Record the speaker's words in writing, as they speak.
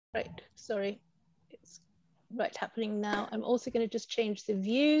Right, sorry, it's right happening now. I'm also going to just change the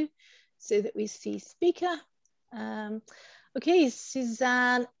view so that we see speaker. Okay,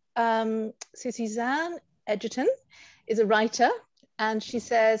 Suzanne. So Suzanne Egerton is a writer, and she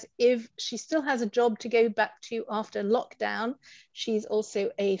says if she still has a job to go back to after lockdown, she's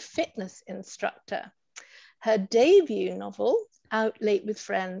also a fitness instructor. Her debut novel, Out Late with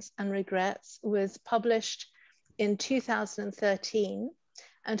Friends and Regrets, was published in 2013,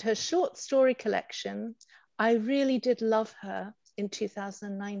 and her short story collection, I Really Did Love Her, in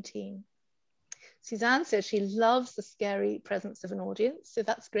 2019. Suzanne says she loves the scary presence of an audience, so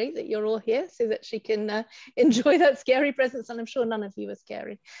that's great that you're all here so that she can enjoy that scary presence, and I'm sure none of you are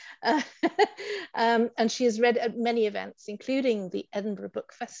scary. And she has read at many events, including the Edinburgh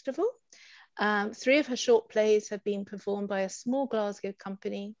Book Festival. 3 of her short plays have been performed by a small Glasgow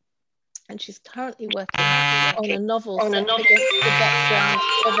company, and she's currently working on a novel set against the background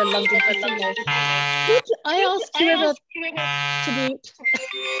of a London casino. Could I ask whoever to mute?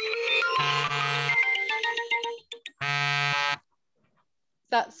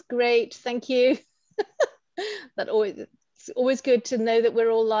 That's great, thank you. It's always good to know that we're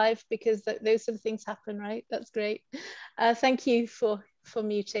all live, because those sort of things happen, right? That's great. Thank you for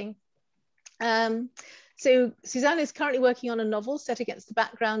muting. So Suzanne is currently working on a novel set against the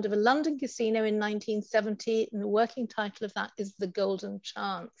background of a London casino in 1970, and the working title of that is The Golden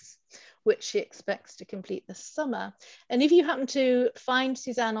Chance, which she expects to complete this summer. And if you happen to find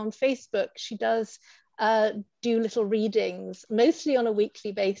Suzanne on Facebook, she does do little readings, mostly on a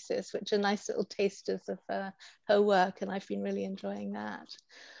weekly basis, which are nice little tasters of her work, and I've been really enjoying that.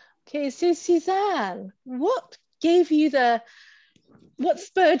 Okay, so Suzanne, what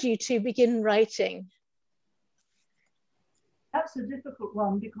spurred you to begin writing? That's a difficult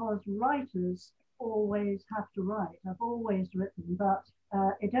one, because writers always have to write. I've always written, but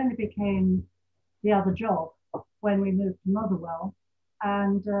it only became the other job when we moved to Motherwell.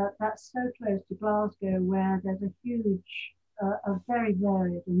 And that's so close to Glasgow, where there's a huge, a very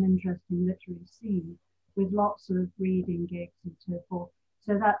varied and interesting literary scene with lots of reading gigs and so forth.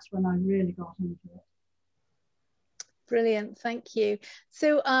 So that's when I really got into it. Brilliant, thank you.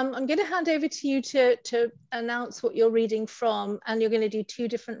 So I'm going to hand over to you to announce what you're reading from, and you're going to do 2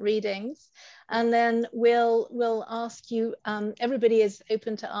 different readings, and then we'll ask you, everybody is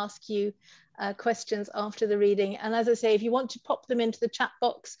open to ask you questions after the reading. And as I say, if you want to pop them into the chat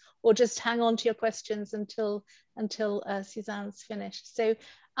box, or just hang on to your questions until Suzanne's finished. So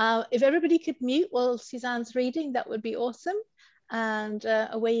if everybody could mute while Suzanne's reading, that would be awesome. And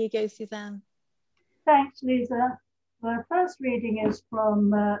away you go, Suzanne. Thanks, Lisa. The first reading is from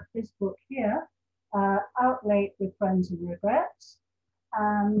this book here, Out Late with Friends and Regrets.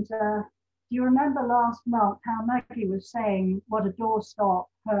 And do you remember last month how Maggie was saying what a doorstop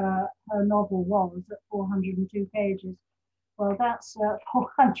her novel was at 402 pages? Well, that's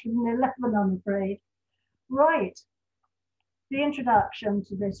 411, I'm afraid. Right, the introduction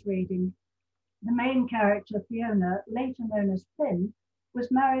to this reading. The main character, Fiona, later known as Finn, was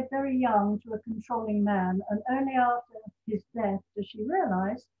married very young to a controlling man, and only after his death does she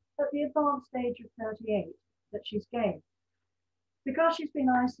realise, at the advanced age of 38, that she's gay. Because she's been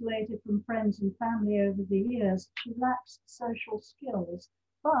isolated from friends and family over the years, she lacks social skills,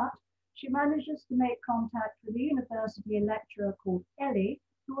 but she manages to make contact with a university lecturer called Ellie,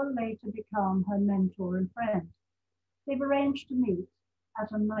 who will later become her mentor and friend. They've arranged to meet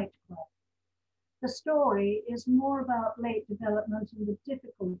at a nightclub. The story is more about late development and the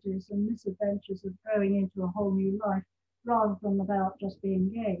difficulties and misadventures of growing into a whole new life, rather than about just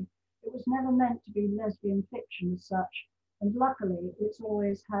being gay. It was never meant to be lesbian fiction as such, and luckily it's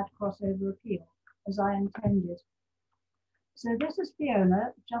always had crossover appeal, as I intended. So this is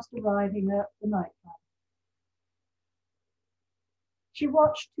Fiona just arriving at the nightclub. She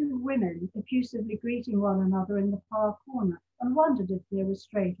watched 2 women effusively greeting one another in the far corner and wondered if they were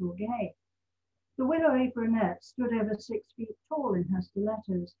straight or gay. The willowy brunette stood over 6 feet tall in her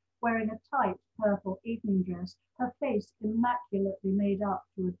stilettos, wearing a tight purple evening dress, her face immaculately made up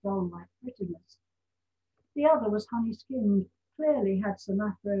to a doll-like prettiness. The other was honey-skinned, clearly had some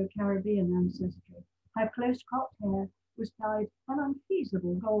Afro-Caribbean ancestry. Her close-cropped hair was dyed an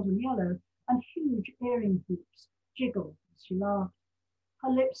unfeasible golden yellow, and huge earring hoops jiggled as she laughed. Her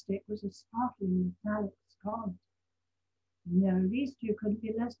lipstick was a sparkling metallic scarlet. No, these 2 couldn't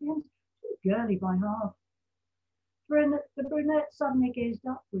be lesbians. Girly by half. The brunette suddenly gazed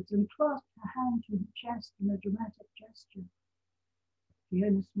upwards and clasped her hand to her chest in a dramatic gesture.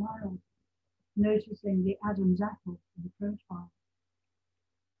 Fiona smiled, noticing the Adam's apple in the profile.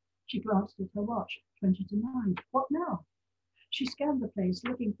 She glanced at her watch, 20 to 9. What now? She scanned the place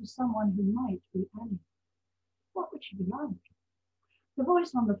looking for someone who might be Ellie. What would she be like? The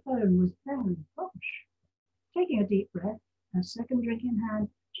voice on the phone was very posh. Taking a deep breath, her second drink in hand,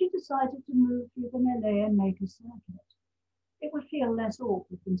 she decided to move through the melee and make a circuit. It would feel less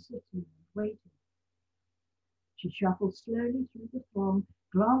awkward than sitting and waiting. She shuffled slowly through the throng,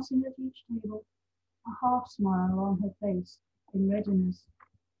 glancing at each table, a half smile on her face in readiness.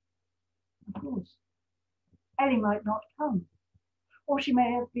 Of course, Ellie might not come, or she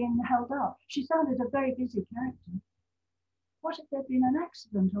may have been held up. She sounded a very busy character. What if there'd been an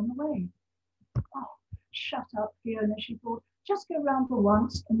accident on the way? Oh, shut up, Fiona, she thought. Just go round for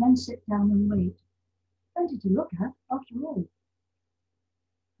once and then sit down and wait. Plenty to look at, after all.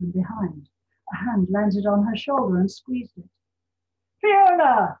 From behind, a hand landed on her shoulder and squeezed it.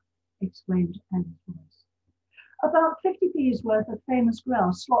 Fiona! Exclaimed Ellie's voice. About 50p's worth of famous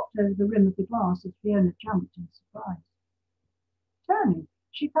grouse slopped over the rim of the glass as Fiona jumped in surprise. Turning,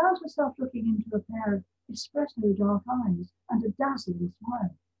 she found herself looking into a pair of espresso dark eyes and a dazzling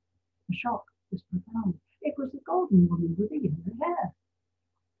smile. The shock was profound. It was the golden woman with the yellow hair.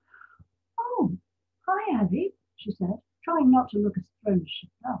 Oh, hi, Ellie, she said, trying not to look as thrown as she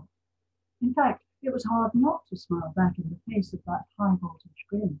felt. In fact, it was hard not to smile back in the face of that high-voltage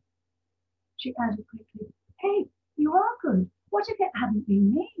grin. She added quickly, hey, you are good. What if it hadn't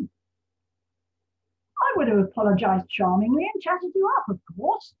been me? I would have apologised charmingly and chatted you up, of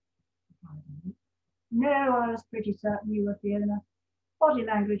course. No, I was pretty certain you were Fiona. Body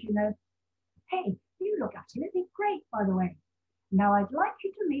language, you know. Hey, you look absolutely great, by the way. Now I'd like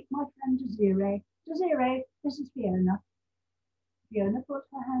you to meet my friend Desiree. Desiree, this is Fiona. Fiona put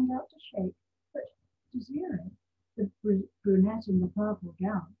her hand out to shake, but Desiree, the brunette in the purple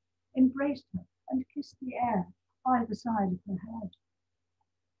gown, embraced her and kissed the air either side of her head.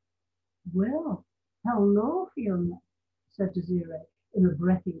 Well, hello, Fiona, said Desiree in a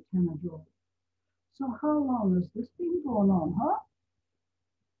breathy tenor drawl. So how long has this been going on, huh?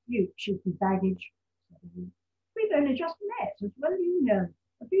 You cheeky baggage, said he. We've only just met, as well you know.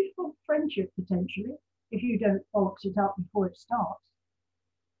 A beautiful friendship, potentially, if you don't bollocks it up before it starts.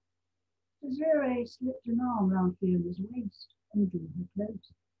 Desiree slipped an arm round Fiona's waist and drew her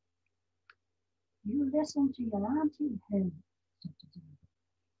close. You listen to your auntie, Helen, said Desiree.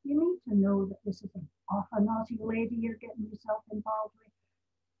 You need to know that this is an awful naughty lady you're getting yourself involved with.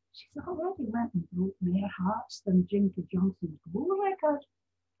 She's already went and broke more hearts than Jinky Johnson's goal record.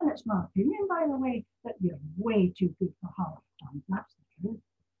 And it's my opinion, by the way, that you're way too good for her. And that's the truth.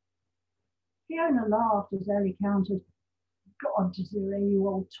 Fiona laughed as Ellie countered, God, Desiree, you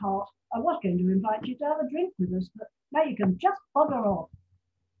old tart. I was going to invite you to have a drink with us, but now you can just bugger off.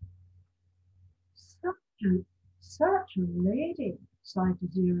 Such a lady, sighed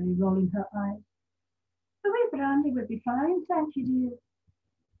Desiree, rolling her eyes. A wee brandy would be fine, thank you, dear.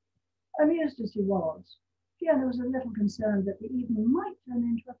 Amused as he was, Fiona was a little concerned that the evening might turn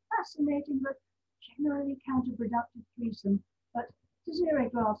into a fascinating but generally counterproductive threesome, but Desiree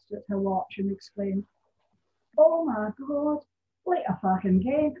glanced at her watch and exclaimed, Oh my God, what a fucking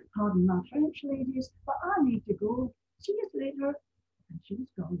game. Pardon my French, ladies, but I need to go. See you later. And she was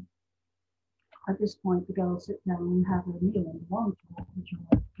gone. At this point, the girls sit down and have a meal on the one floor, which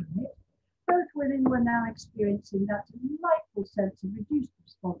I like to admit. Both women were now experiencing that delightful sense of reduced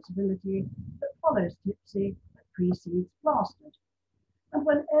responsibility that follows tipsy, but precedes blasted. And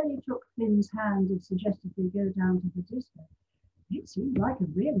when Ellie took Finn's hand and suggested they go down to the disco, it seemed like a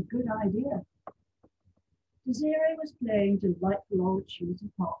really good idea. Desiree was playing delightful old cheesy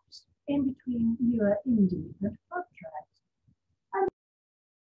pops in between newer indie and club tracks.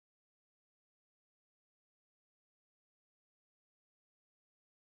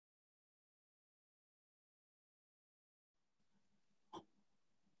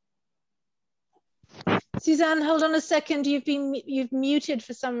 Suzanne, hold on a second. You've muted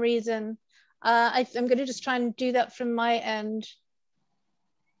for some reason. I'm going to just try and do that from my end.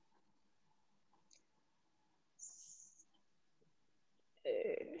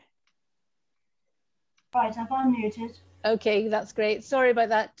 Right, I've unmuted. Okay, that's great. Sorry about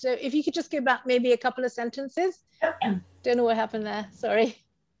that. So if you could just go back maybe a couple of sentences. Don't know what happened there. Sorry.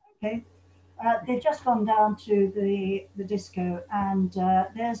 Okay. They've just gone down to the disco, and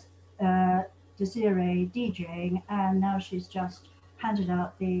there's Desiree DJing, and now she's just handed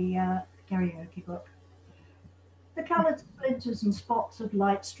out the karaoke book. The coloured splinters and spots of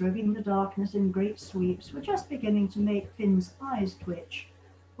light strobing the darkness in great sweeps were just beginning to make Finn's eyes twitch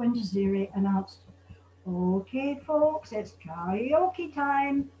when Desiree announced, Okay, folks, it's karaoke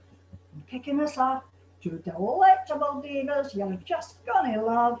time. I'm kicking us off to Delectable Divas You're Just Gonna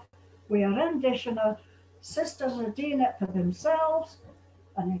Love with a rendition of Sisters are doing it for themselves.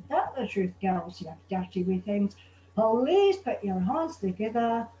 And if that's the truth, girls, you dirty wee things, please put your hands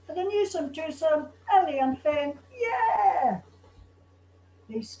together for the newsome twosome, Ellie and Finn. Yeah!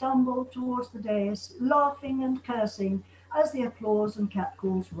 They stumbled towards the dais, laughing and cursing as the applause and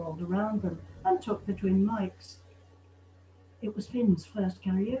catcalls rolled around them and took the twin mics. It was Finn's first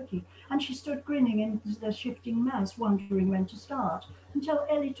karaoke, and she stood grinning into the shifting mass, wondering when to start, until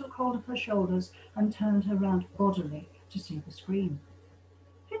Ellie took hold of her shoulders and turned her round bodily to see the screen.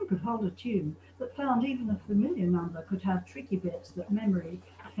 Finn could hold a tune, but found even a familiar number could have tricky bits that memory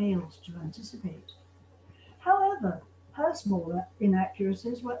failed to anticipate. However, her smaller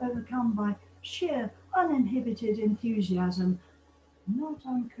inaccuracies were overcome by sheer, uninhibited enthusiasm, not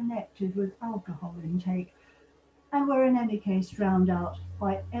unconnected with alcohol intake, and were in any case drowned out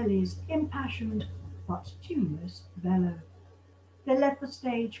by Ellie's impassioned but tuneless bellow. They left the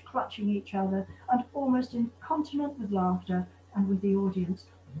stage clutching each other and almost incontinent with laughter, and with the audience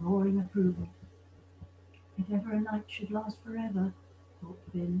roaring approval. If ever a night should last forever, thought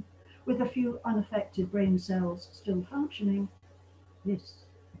Finn, with a few unaffected brain cells still functioning, this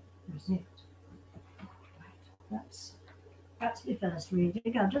was it. Right, that's the first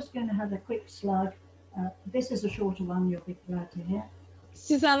reading. I'm just going to have a quick slug. This is a shorter one, you'll be glad to hear.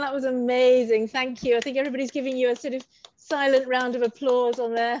 Suzanne, that was amazing. Thank you. I think everybody's giving you a sort of silent round of applause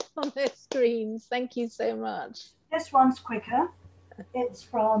on their screens. Thank you so much. This one's quicker. It's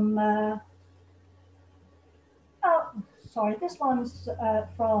from this one's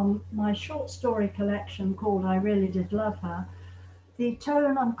from my short story collection called I Really Did Love Her. The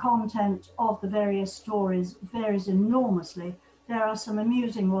tone and content of the various stories varies enormously. There are some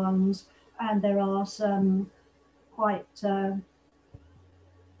amusing ones, and there are some quite other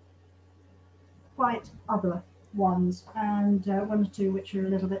ones, and one or two which are a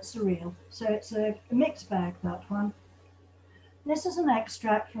little bit surreal. So it's a mixed bag, that one. This is an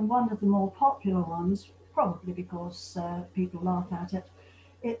extract from one of the more popular ones, probably because people laugh at it.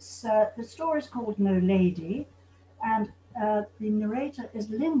 It's the story's called No Lady, and the narrator is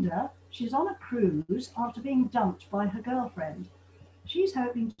Linda. She's on a cruise after being dumped by her girlfriend. She's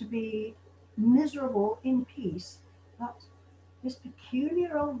hoping to be miserable in peace, but this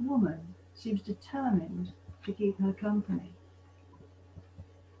peculiar old woman seems determined to keep her company.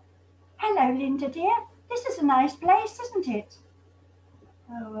 Hello, Linda dear. This is a nice place, isn't it?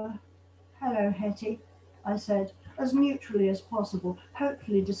 Oh, hello, Hetty, I said, as neutrally as possible,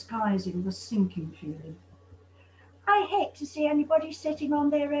 hopefully disguising the sinking feeling. I hate to see anybody sitting on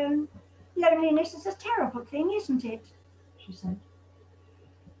their own. Loneliness is a terrible thing, isn't it? She said.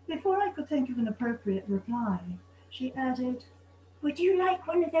 Before I could think of an appropriate reply, she added, Would you like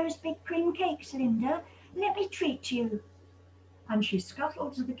one of those big cream cakes, Linda? Let me treat you. And she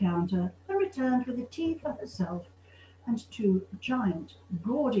scuttled to the counter and returned with a tea for herself, and two giant,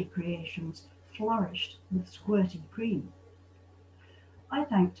 gaudy creations flourished with squirty cream. I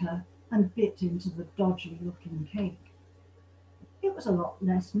thanked her and bit into the dodgy-looking cake. It was a lot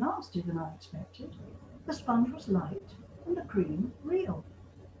less nasty than I expected. The sponge was light and the cream real.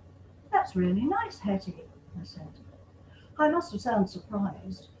 That's really nice, Hetty, I said. I must have sounded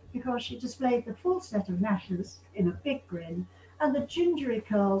surprised, because she displayed the full set of lashes in a big grin, and the gingery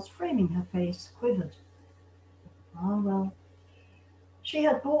curls framing her face quivered. Ah, well, she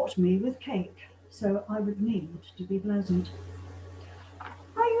had bought me with cake, so I would need to be pleasant.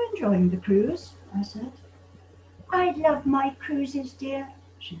 Are you enjoying the cruise? I said. I love my cruises, dear,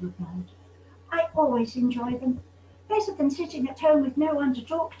 she replied. I always enjoy them. Better than sitting at home with no one to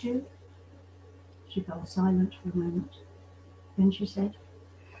talk to. She fell silent for a moment. Then she said,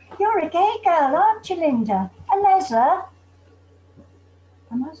 You're a gay girl, aren't you, Linda? A leather?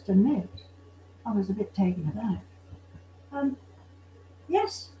 I must admit, I was a bit taken aback.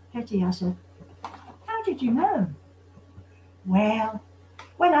 Yes, Hetty, I said. How did you know? Well,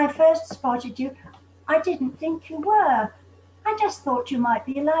 when I first spotted you, I didn't think you were. I just thought you might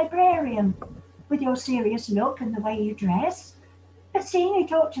be a librarian, with your serious look and the way you dress. But seeing you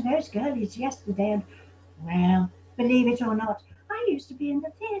talk to those girlies yesterday, and, well, believe it or not, I used to be in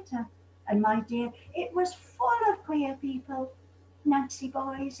the theatre, and my dear, it was full of queer people. Nancy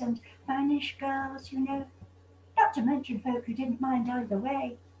boys and Spanish girls, you know. Not to mention folk who didn't mind either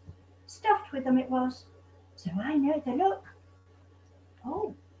way. Stuffed with them it was. So I know the look.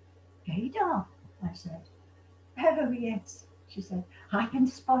 Oh, gaydar, I said. Oh, yes, she said. I can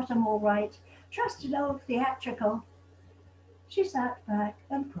spot 'em all right. Just an old theatrical. She sat back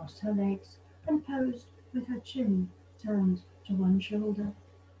and crossed her legs and posed with her chin turned to one shoulder.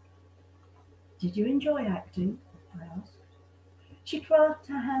 Did you enjoy acting? I asked. She clasped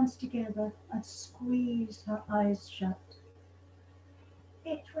her hands together and squeezed her eyes shut.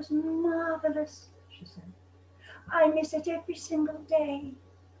 It was marvellous, she said. I miss it every single day.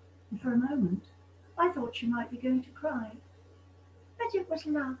 And for a moment, I thought she might be going to cry. But it was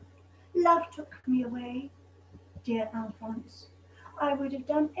love. Love took me away. Dear Alphonse, I would have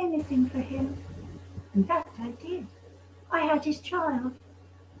done anything for him. In fact, I did. I had his child.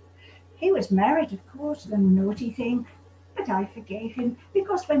 He was married, of course, the naughty thing. But I forgave him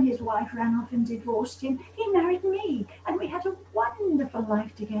because when his wife ran off and divorced him, he married me, and we had a wonderful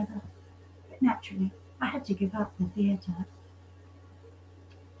life together. But naturally, I had to give up the theatre.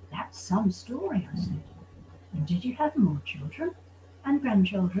 That's some story, I said. And did you have more children and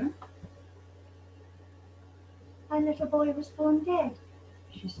grandchildren? My little boy was born dead,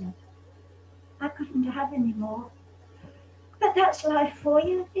 she said. I couldn't have any more. But that's life for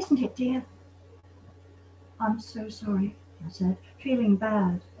you, isn't it, dear? I'm so sorry, I said, feeling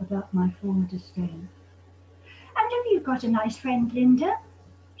bad about my former disdain. And have you got a nice friend, Linda?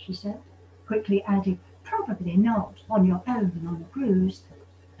 She said, quickly adding, probably not on your own on a cruise.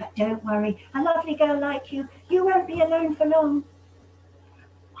 But don't worry, a lovely girl like you won't be alone for long.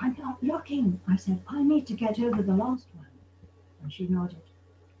 I'm not looking, I said. I need to get over the last one. And she nodded.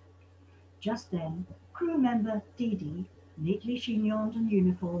 Just then, crew member Dee Dee, neatly chignoned and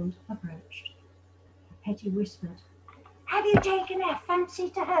uniformed, approached. Hetty whispered, have you taken a fancy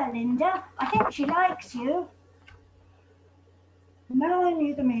to her, Linda? I think she likes you. Now I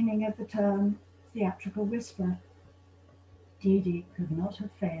knew the meaning of the term theatrical whisper. Dee Dee could not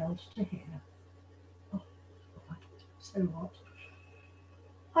have failed to hear. Oh, so what?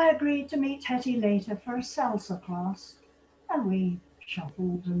 I agreed to meet Hetty later for a salsa class, and we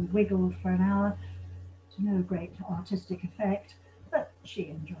shuffled and wiggled for an hour, to no great artistic effect, but she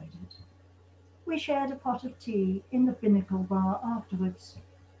enjoyed it. We shared a pot of tea in the Binnacle bar afterwards,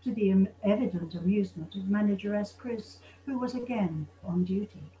 to the evident amusement of manageress Chris, who was again on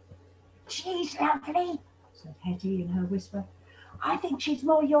duty. She's lovely, said Hetty in her whisper. I think she's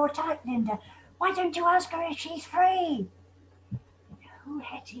more your type, Linda. Why don't you ask her if she's free? No,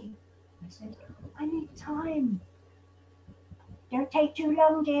 Hetty, I said. I need time. Don't take too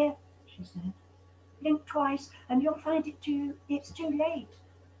long, dear, she said. Blink twice and you'll find it's too late.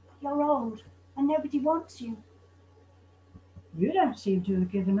 You're old and nobody wants you. You don't seem to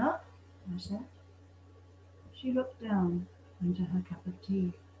have given up, I said. She looked down into her cup of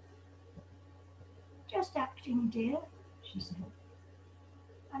tea. Just acting, dear, she said.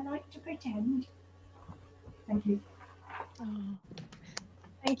 I like to pretend. Thank you. Oh,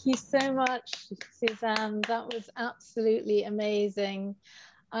 thank you so much, Suzanne. That was absolutely amazing.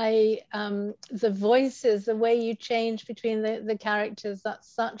 The voices, the way you change between the characters, that's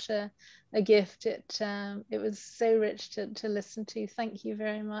such a gift. It was so rich to listen to. Thank you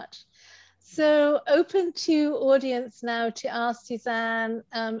very much. So open to audience now to ask Suzanne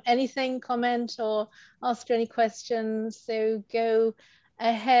anything, comment, or ask her any questions. So go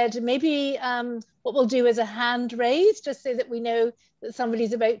ahead. Maybe what we'll do is a hand raise, just so that we know that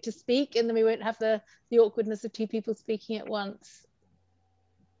somebody's about to speak, and then we won't have the awkwardness of two people speaking at once.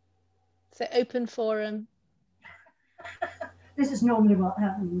 So open forum. This is normally what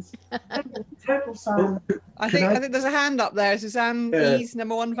happens. Total silence. I think there's a hand up there. Suzanne E's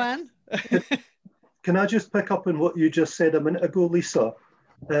 #1 fan. Can I just pick up on what you just said a minute ago, Lisa?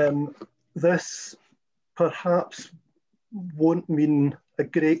 This perhaps won't mean a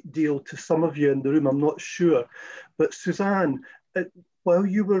great deal to some of you in the room, I'm not sure. But Suzanne, while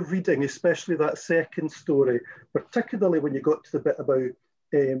you were reading, especially that second story, particularly when you got to the bit about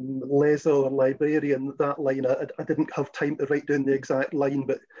leisure or librarian, that line, I didn't have time to write down the exact line,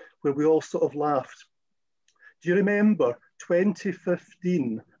 but where we all sort of laughed. Do you remember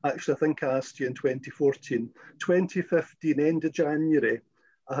 2015? Actually, I think I asked you in 2014. 2015, end of January,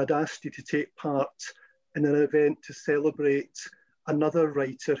 I had asked you to take part in an event to celebrate another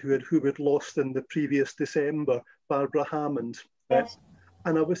writer who had lost in the previous December, Barbara Hammond. Yes.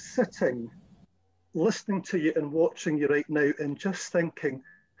 And I was sitting, listening to you and watching you right now and just thinking,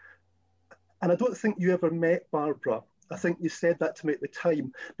 and I don't think you ever met Barbara. I think you said that to me at the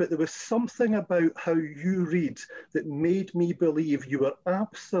time, but there was something about how you read that made me believe you were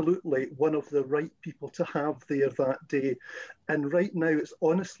absolutely one of the right people to have there that day. And right now, it's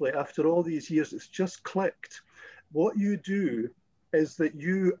honestly, after all these years, it's just clicked. What you do is that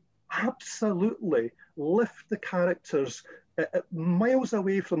you absolutely lift the characters miles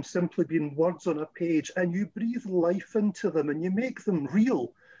away from simply being words on a page, and you breathe life into them and you make them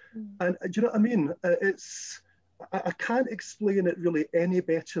real. And do you know what I mean? I can't explain it really any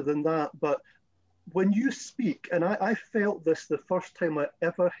better than that, but when you speak, and I felt this the first time I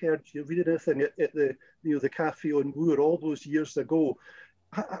ever heard you read anything at the the Cafe on Moor all those years ago.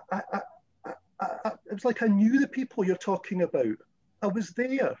 It was like I knew the people you're talking about. I was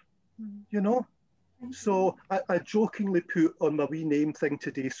there, you know. So I jokingly put on my wee name thing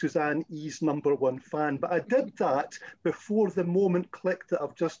today, Suzanne E's #1 fan, but I did that before the moment clicked that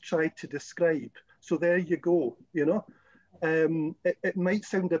I've just tried to describe. So there you go, you know. It might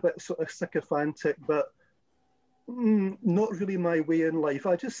sound a bit sort of sycophantic, but not really my way in life.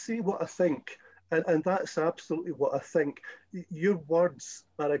 I just say what I think, and that's absolutely what I think. Your words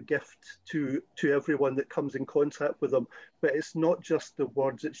are a gift to everyone that comes in contact with them, but it's not just the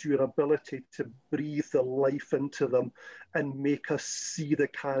words, it's your ability to breathe the life into them and make us see the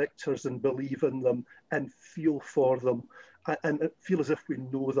characters and believe in them and feel for them and feel as if we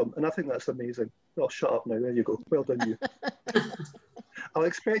know them. And I think that's amazing. I'll shut up now. There you go. Well done, you. I'll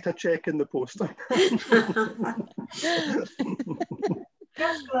expect a check in the post.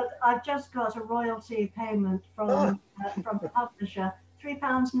 I've just got a royalty payment from the publisher,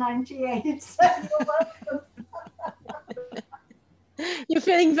 £3.98. So you're welcome. You're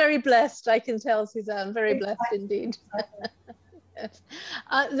feeling very blessed, I can tell, Suzanne. Very blessed indeed. Yes.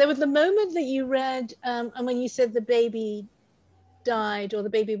 There was the moment that you read, and when you said the baby died or the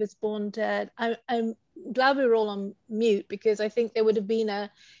baby was born dead, I'm glad we were all on mute, because I think there would have been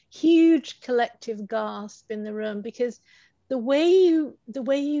a huge collective gasp in the room, because the way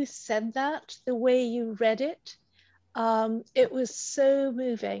you said that, the way you read it, it was so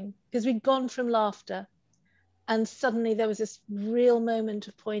moving, because we'd gone from laughter and suddenly there was this real moment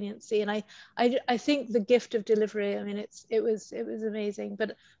of poignancy. And I think the gift of delivery, I mean, it was amazing.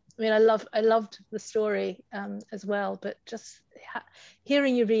 But I mean, I loved the story as well, but just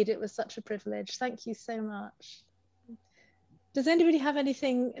hearing you read it was such a privilege. Thank you so much. Does anybody have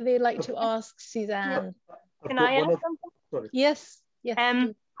anything they'd like to ask Suzanne? Can I add something? Sorry. Yes.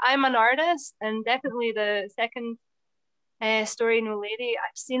 I'm an artist, and definitely the second story, No Lady,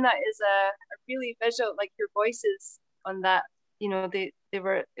 I've seen that as a really visual, like your voices on that, you know, it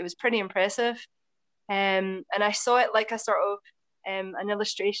was pretty impressive. And I saw it like a sort of an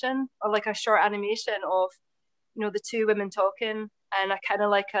illustration or like a short animation of, you know, the two women talking, and a kind of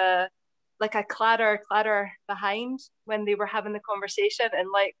like a clatter behind when they were having the conversation, and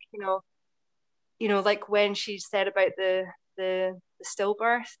like, you know, like when she said about the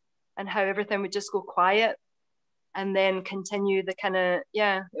stillbirth and how everything would just go quiet and then continue the kind of,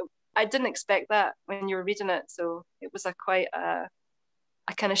 I didn't expect that when you were reading it, so it was quite a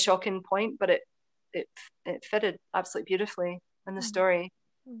kind of shocking point, but it fitted absolutely beautifully in the story.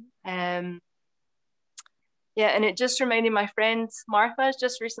 And it just reminded, my friend Martha has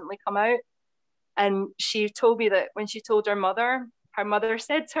just recently come out, and she told me that when she told her mother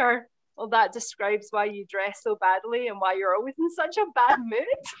said to her, well, that describes why you dress so badly and why you're always in such a bad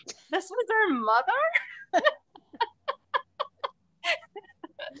mood. This was her mother.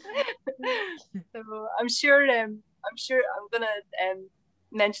 So I'm sure I'm gonna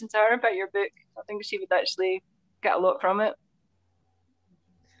mention to her about your book. I think she would actually get a lot from it.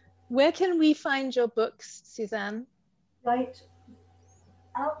 Where can we find your books, Suzanne? Right.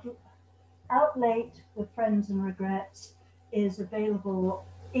 Out Late with Friends and Regrets is available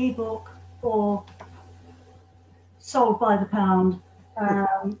ebook or sold by the pound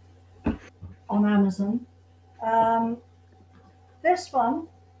on Amazon. This one,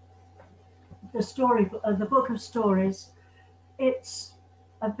 the Book of Stories, it's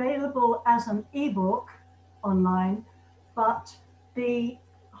available as an ebook online, but the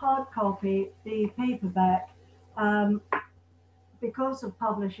hard copy, the paperback, because of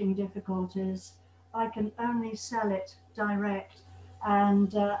publishing difficulties, I can only sell it direct,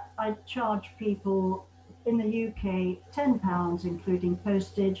 and I charge people in the UK £10, including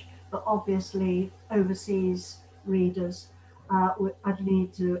postage, but obviously overseas readers, I'd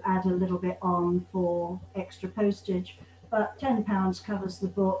need to add a little bit on for extra postage, but £10 covers the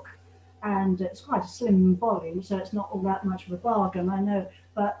book, and it's quite a slim volume, so it's not all that much of a bargain, I know,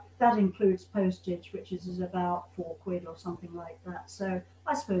 but that includes postage, which is about £4 or something like that. So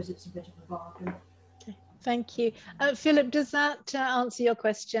I suppose it's a bit of a bargain. Okay, thank you. Philip, does that answer your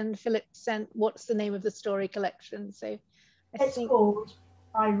question? Philip sent, what's the name of the story collection? So it's called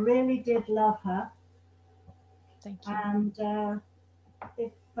I Really Did Love Her. Thank you. And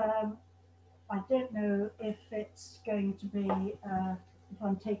if I don't know if it's going to be, if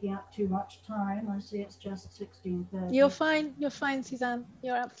I'm taking up too much time. I see it's just 16:30. You're fine, Suzanne.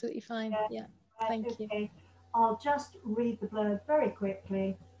 You're absolutely fine. Thank you. I'll just read the blurb very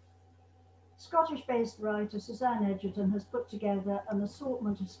quickly. Scottish-based writer Suzanne Egerton has put together an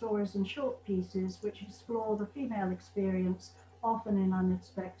assortment of stories and short pieces which explore the female experience, often in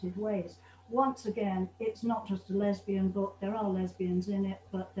unexpected ways. Once again, it's not just a lesbian book. There are lesbians in it,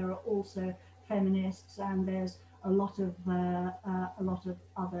 but there are also feminists, and there's a lot of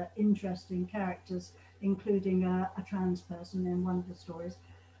other interesting characters, including a trans person in one of the stories.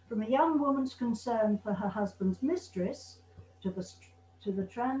 From a young woman's concern for her husband's mistress to the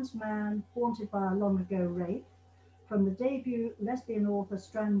trans man haunted by a long ago rape, from the debut lesbian author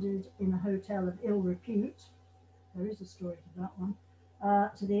stranded in a hotel of ill repute, there is a story to that one,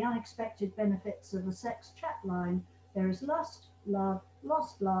 to the unexpected benefits of a sex chat line, there is lust, love,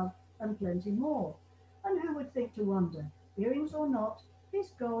 lost love, and plenty more. And who would think to wonder, earrings or not,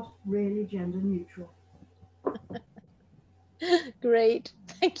 is God really gender neutral? Great,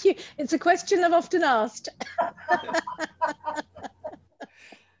 thank you. It's a question I've often asked.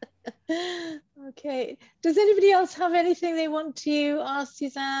 Okay, does anybody else have anything they want to ask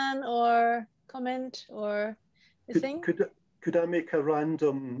Suzanne or comment or thing? Could I make a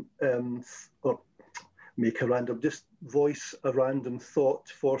random just voice a random thought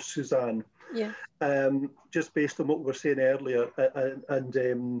for Suzanne? Yeah. Just based on what we were saying earlier,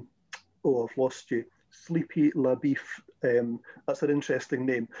 and oh, I've lost you. Sleepy La Beef, that's an interesting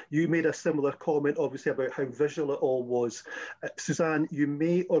name. You made a similar comment, obviously, about how visual it all was. Suzanne, you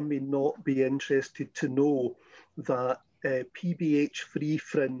may or may not be interested to know that PBH Free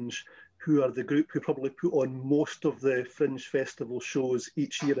Fringe, who are the group who probably put on most of the Fringe Festival shows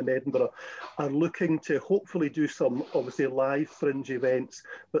each year in Edinburgh, are looking to hopefully do some, obviously, live Fringe events,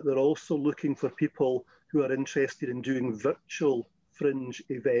 but they're also looking for people who are interested in doing virtual Fringe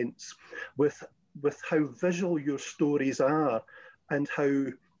events with how visual your stories are and how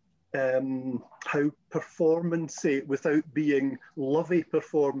performance-y, without being lovey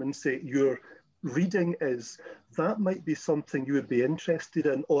performance-y, your reading is. That might be something you would be interested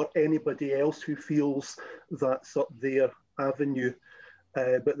in, or anybody else who feels that's up their avenue.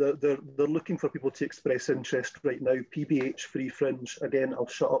 But they're looking for people to express interest right now. PBH Free Fringe. Again, I'll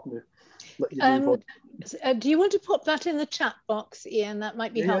shut up now. Let you move on. Do you want to pop that in the chat box, Ian? That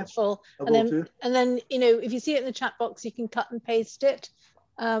might be helpful. I will do. And then, you know, if you see it in the chat box, you can cut and paste it.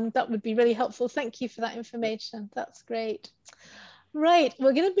 That would be really helpful. Thank you for that information. That's great. Right,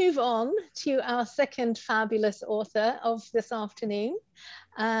 we're going to move on to our second fabulous author of this afternoon.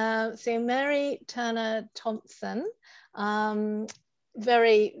 So Mary Turner Thomson,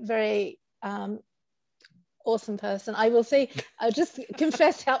 very, very awesome person. I will say, I'll just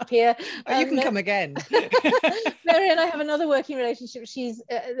confess up here. You can come again. Mary and I have another working relationship. She's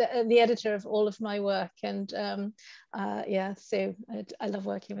the editor of all of my work, and yeah, so I love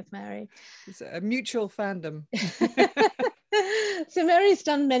working with Mary. It's a mutual fandom. So Mary's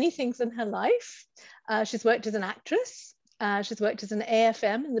done many things in her life. She's worked as an actress. She's worked as an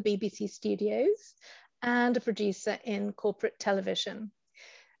AFM in the BBC studios and a producer in corporate television.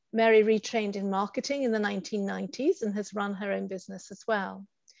 Mary retrained in marketing in the 1990s and has run her own business as well.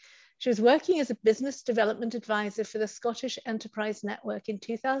 She was working as a business development advisor for the Scottish Enterprise Network in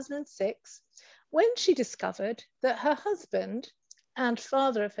 2006 when she discovered that her husband and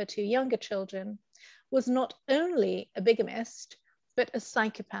father of her two younger children was not only a bigamist, but a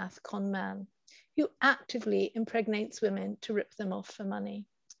psychopath con man who actively impregnates women to rip them off for money.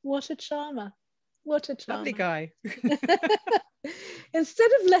 What a charmer. What a charmer. Lovely guy. Instead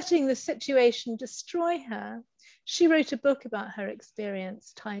of letting the situation destroy her, she wrote a book about her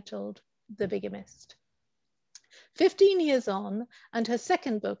experience titled The Bigamist. 15 years on, and her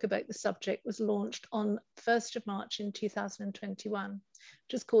second book about the subject was launched on 1st of March in 2021,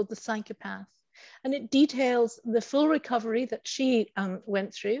 which is called The Psychopath. And it details the full recovery that she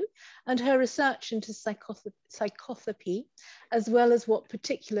went through and her research into psychotherapy, as well as what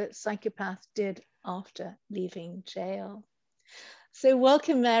particular psychopath did after leaving jail. So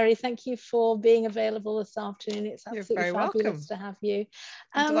welcome, Mary. Thank you for being available this afternoon. It's absolutely fabulous to have you.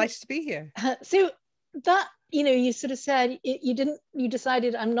 I'm delighted to be here. So that, you know, you sort of said you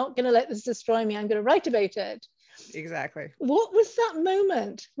decided, I'm not going to let this destroy me. I'm going to write about it. Exactly. What was that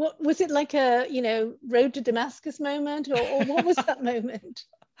moment? What was it, like a, you know, road to Damascus moment, or what was that moment?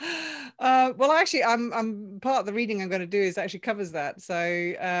 Well, actually, I'm part of the reading I'm going to do is actually covers that, so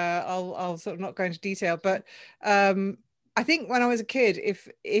I'll sort of not go into detail, but I think when I was a kid,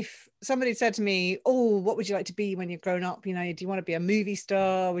 if somebody said to me, oh, what would you like to be when you're grown up, you know, do you want to be a movie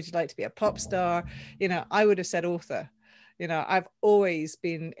star, would you like to be a pop star, you know, I would have said author. You know, I've always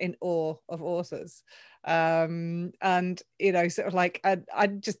been in awe of authors, and you know, sort of like I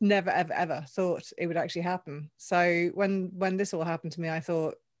just never ever thought it would actually happen. So when this all happened to me, I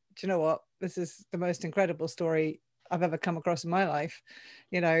thought, do you know what? This is the most incredible story I've ever come across in my life.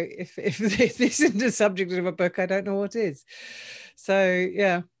 You know, if this isn't the subject of a book, I don't know what is. So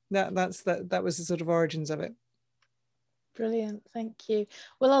yeah, that was the sort of origins of it. Brilliant, thank you.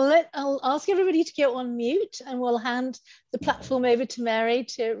 Well, I'll ask everybody to go on mute, and we'll hand the platform over to Mary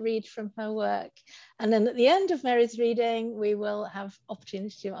to read from her work. And then at the end of Mary's reading, we will have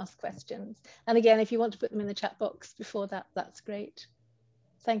opportunity to ask questions. And again, if you want to put them in the chat box before that, that's great.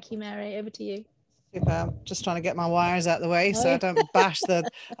 Thank you, Mary. Over to you. Super. I'm just trying to get my wires out of the way so I don't bash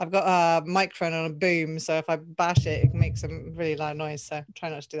I've got a microphone on a boom, so if I bash it, it makes a really loud noise, so try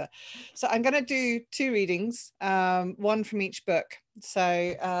not to do that. So I'm going to do 2 readings, one from each book.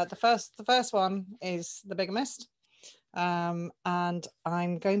 So the first one is The Bigamist, and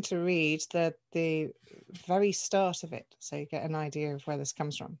I'm going to read the very start of it so you get an idea of where this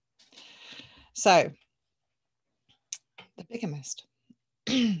comes from. So, The Bigamist.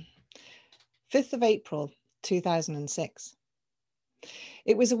 5th of April, 2006.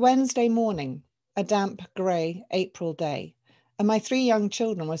 It was a Wednesday morning, a damp, grey April day, and my 3 young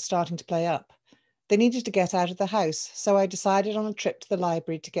children were starting to play up. They needed to get out of the house, so I decided on a trip to the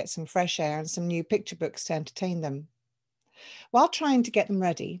library to get some fresh air and some new picture books to entertain them. While trying to get them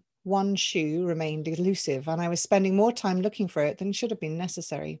ready, one shoe remained elusive, and I was spending more time looking for it than should have been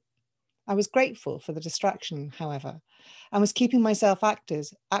necessary. I was grateful for the distraction, however, and was keeping myself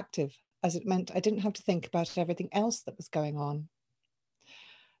active, as it meant I didn't have to think about everything else that was going on.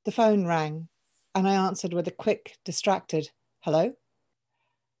 The phone rang, and I answered with a quick, distracted, "Hello?"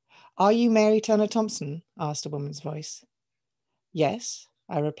 "Are you Mary Turner Thomson?" asked a woman's voice. "Yes,"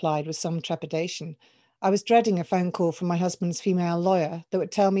 I replied with some trepidation. I was dreading a phone call from my husband's female lawyer that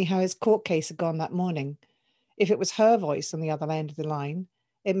would tell me how his court case had gone that morning. If it was her voice on the other end of the line,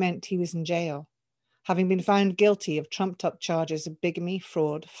 it meant he was in jail, having been found guilty of trumped-up charges of bigamy,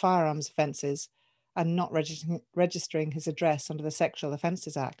 fraud, firearms offences, and not registering his address under the Sexual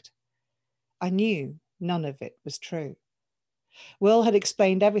Offences Act. I knew none of it was true. Will had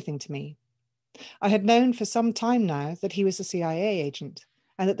explained everything to me. I had known for some time now that he was a CIA agent,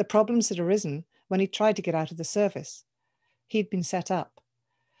 and that the problems had arisen when he tried to get out of the service. He'd been set up.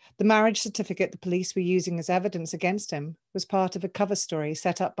 The marriage certificate the police were using as evidence against him was part of a cover story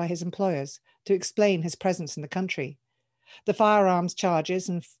set up by his employers to explain his presence in the country. The firearms charges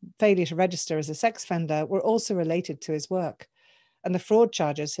and failure to register as a sex offender were also related to his work, and the fraud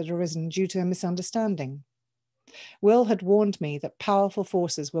charges had arisen due to a misunderstanding. Will had warned me that powerful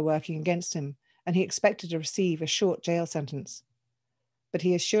forces were working against him, and he expected to receive a short jail sentence. But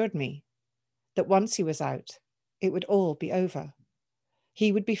he assured me that once he was out, it would all be over.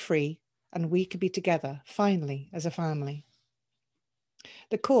 He would be free, and we could be together, finally, as a family.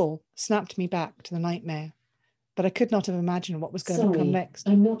 The call snapped me back to the nightmare, but I could not have imagined what was going to come next.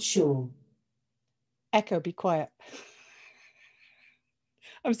 I'm not sure. Echo, be quiet.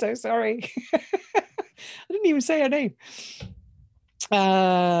 I'm so sorry. I didn't even say her name.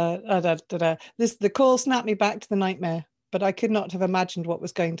 The call snapped me back to the nightmare, but I could not have imagined what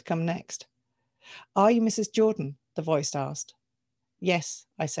was going to come next. "Are you Mrs. Jordan?" the voice asked. "Yes,"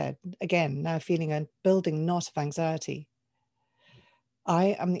 I said, again, now feeling a building knot of anxiety.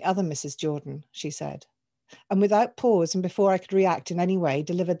 "I am the other Mrs. Jordan," she said, and without pause and before I could react in any way,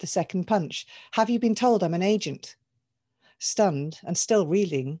 delivered the second punch. "Have you been told I'm an agent?" Stunned and still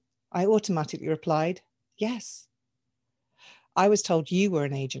reeling, I automatically replied, "Yes." "I was told you were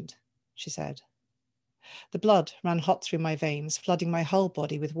an agent," she said. The blood ran hot through my veins, flooding my whole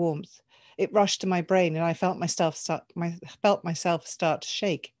body with warmth. It rushed to my brain, and I felt myself start to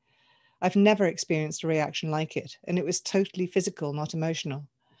shake. I've never experienced a reaction like it, and it was totally physical, not emotional.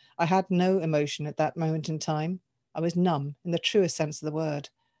 I had no emotion at that moment in time. I was numb in the truest sense of the word.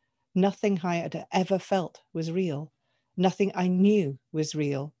 Nothing I had ever felt was real. Nothing I knew was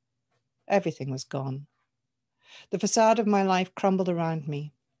real. Everything was gone. The facade of my life crumbled around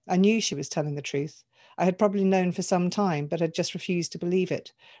me. I knew she was telling the truth. I had probably known for some time, but had just refused to believe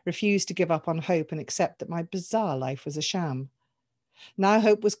it, refused to give up on hope and accept that my bizarre life was a sham. Now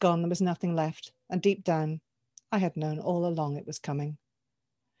hope was gone, there was nothing left, and deep down, I had known all along it was coming.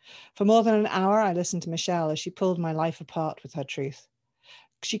 For more than an hour, I listened to Michelle as she pulled my life apart with her truth.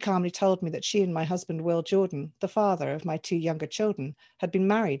 She calmly told me that she and my husband, Will Jordan, the father of my 2 younger children, had been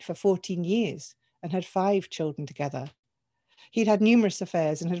married for 14 years and had 5 children together. He'd had numerous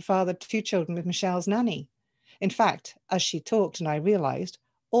affairs and had fathered 2 children with Michelle's nanny. In fact, as she talked and I realised,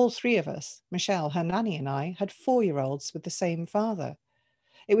 all 3 of us, Michelle, her nanny and I, had 4-year-olds with the same father.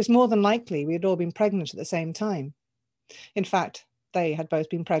 It was more than likely we had all been pregnant at the same time. In fact, they had both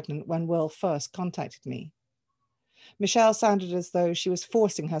been pregnant when Will first contacted me. Michelle sounded as though she was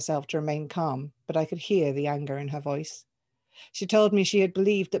forcing herself to remain calm, but I could hear the anger in her voice. She told me she had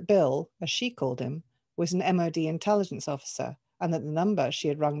believed that Bill, as she called him, was an MOD intelligence officer, and that the number she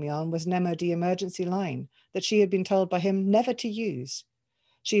had rung me on was an MOD emergency line that she had been told by him never to use.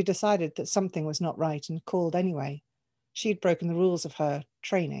 She had decided that something was not right and called anyway. She had broken the rules of her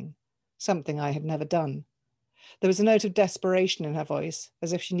training, something I had never done. There was a note of desperation in her voice,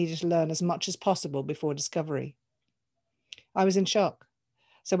 as if she needed to learn as much as possible before discovery. I was in shock.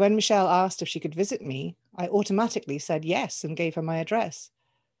 So when Michelle asked if she could visit me, I automatically said yes and gave her my address.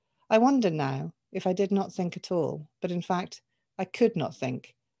 I wonder now if I did not think at all, but in fact, I could not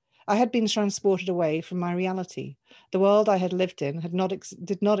think. I had been transported away from my reality. The world I had lived in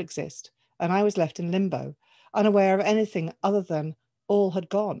did not exist, and I was left in limbo, unaware of anything other than all had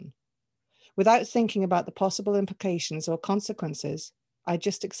gone. Without thinking about the possible implications or consequences, I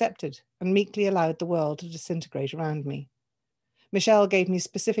just accepted and meekly allowed the world to disintegrate around me. Michelle gave me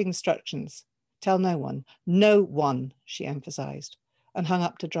specific instructions. Tell no one, she emphasized, and hung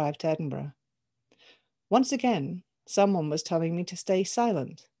up to drive to Edinburgh. Once again, someone was telling me to stay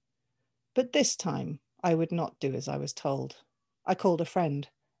silent. But this time, I would not do as I was told. I called a friend,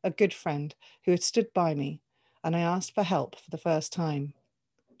 a good friend, who had stood by me, and I asked for help for the first time.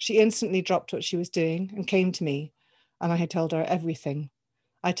 She instantly dropped what she was doing and came to me, and I had told her everything.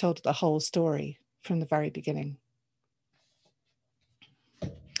 I told her the whole story from the very beginning.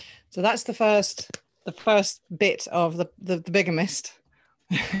 So that's the first bit of the bigamist.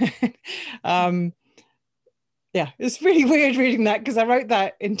 Yeah, it's really weird reading that because I wrote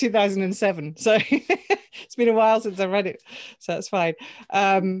that in 2007. So it's been a while since I read it. So that's fine.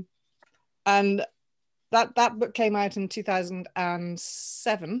 And that book came out in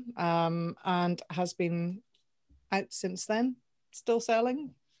 2007 and has been out since then, still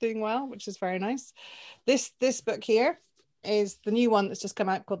selling, doing well, which is very nice. This book here is the new one that's just come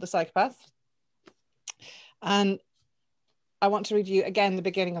out called The Psychopath. And I want to read you again the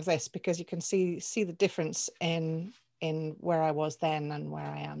beginning of this because you can see the difference in where I was then and where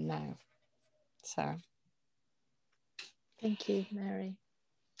I am now. So thank you, Mary.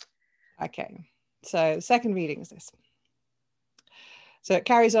 Okay, so the second reading is this. So it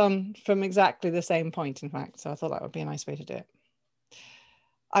carries on from exactly the same point, in fact. So I thought that would be a nice way to do it.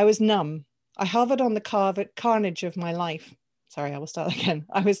 I was numb. I hovered on the carnage of my life. Sorry, I will start again.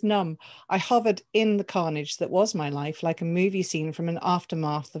 I was numb. I hovered in the carnage that was my life, like a movie scene from an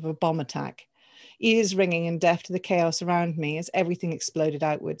aftermath of a bomb attack, ears ringing and deaf to the chaos around me as everything exploded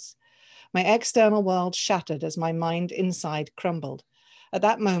outwards. My external world shattered as my mind inside crumbled. At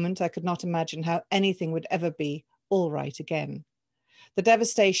that moment, I could not imagine how anything would ever be all right again. The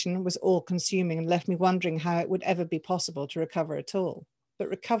devastation was all-consuming and left me wondering how it would ever be possible to recover at all. But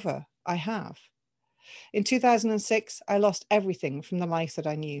recover, I have. In 2006, I lost everything from the life that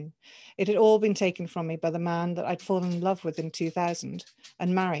I knew. It had all been taken from me by the man that I'd fallen in love with in 2000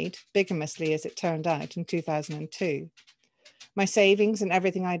 and married, bigamously as it turned out, in 2002. My savings and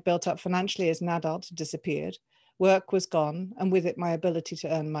everything I'd built up financially as an adult had disappeared. Work was gone, and with it my ability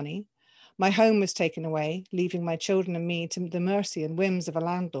to earn money. My home was taken away, leaving my children and me to the mercy and whims of a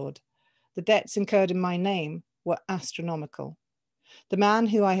landlord. The debts incurred in my name were astronomical. The man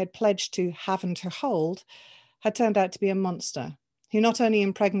who I had pledged to have and to hold had turned out to be a monster, who not only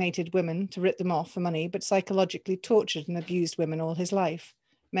impregnated women to rip them off for money, but psychologically tortured and abused women all his life,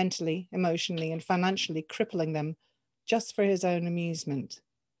 mentally, emotionally, and financially crippling them just for his own amusement.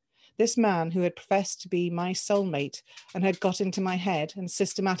 This man, who had professed to be my soulmate and had got into my head and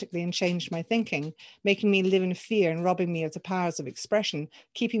systematically changed my thinking, making me live in fear and robbing me of the powers of expression,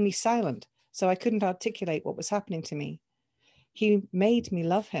 keeping me silent so I couldn't articulate what was happening to me. He made me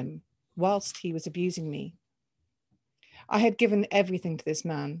love him whilst he was abusing me. I had given everything to this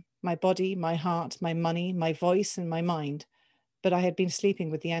man, my body, my heart, my money, my voice, and my mind, but I had been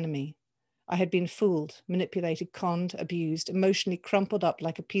sleeping with the enemy. I had been fooled, manipulated, conned, abused, emotionally crumpled up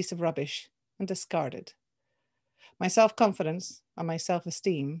like a piece of rubbish and discarded. My self-confidence and my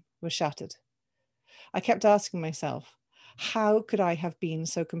self-esteem were shattered. I kept asking myself, how could I have been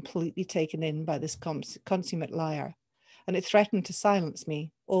so completely taken in by this consummate liar? And it threatened to silence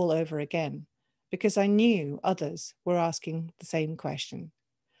me all over again, because I knew others were asking the same question.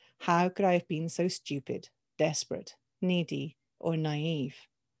 How could I have been so stupid, desperate, needy, or naive?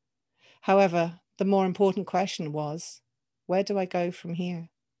 However, the more important question was, where do I go from here?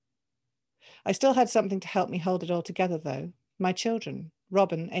 I still had something to help me hold it all together, though. My children,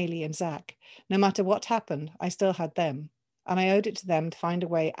 Robin, Ailey, and Zach. No matter what happened, I still had them, and I owed it to them to find a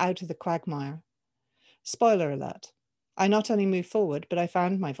way out of the quagmire. Spoiler alert. I not only moved forward, but I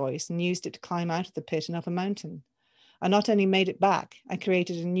found my voice and used it to climb out of the pit and up a mountain. I not only made it back, I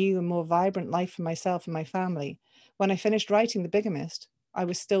created a new and more vibrant life for myself and my family. When I finished writing The Bigamist, I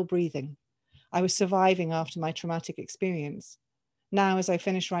was still breathing. I was surviving after my traumatic experience. Now, as I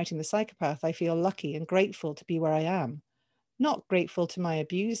finish writing The Psychopath, I feel lucky and grateful to be where I am. Not grateful to my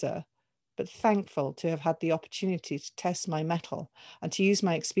abuser, but thankful to have had the opportunity to test my mettle and to use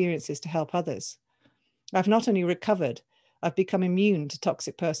my experiences to help others. I've not only recovered, I've become immune to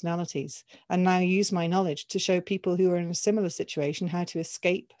toxic personalities and now use my knowledge to show people who are in a similar situation how to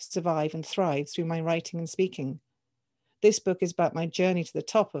escape, survive, and thrive through my writing and speaking. This book is about my journey to the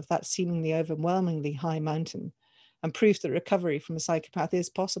top of that seemingly overwhelmingly high mountain and proof that recovery from a psychopath is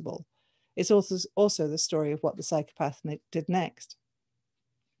possible. It's also the story of what the psychopath did next.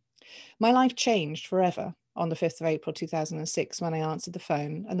 My life changed forever on the 5th of April 2006 when I answered the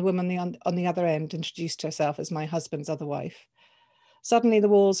phone and the woman on the other end introduced herself as my husband's other wife. Suddenly the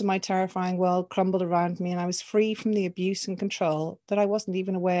walls of my terrifying world crumbled around me and I was free from the abuse and control that I wasn't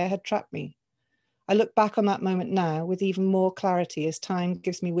even aware had trapped me. I look back on that moment now with even more clarity as time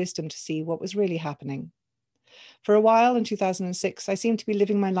gives me wisdom to see what was really happening. For a while in 2006, I seemed to be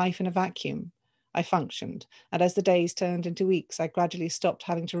living my life in a vacuum. I functioned, and as the days turned into weeks, I gradually stopped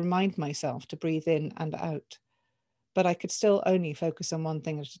having to remind myself to breathe in and out. But I could still only focus on one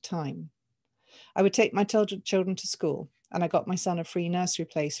thing at a time. I would take my children to school, and I got my son a free nursery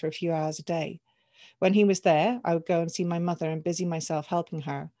place for a few hours a day. When he was there, I would go and see my mother and busy myself helping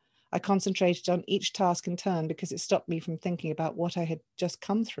her. I concentrated on each task in turn because it stopped me from thinking about what I had just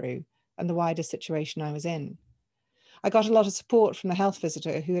come through and the wider situation I was in. I got a lot of support from the health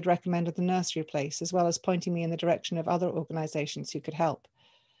visitor who had recommended the nursery place, as well as pointing me in the direction of other organisations who could help.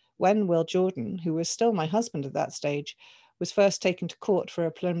 When Will Jordan, who was still my husband at that stage, was first taken to court for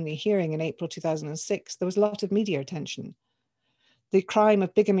a preliminary hearing in April 2006, there was a lot of media attention. The crime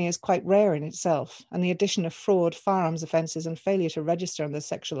of bigamy is quite rare in itself, and the addition of fraud, firearms offences, and failure to register under the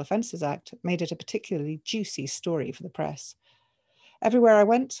Sexual Offences Act made it a particularly juicy story for the press. Everywhere I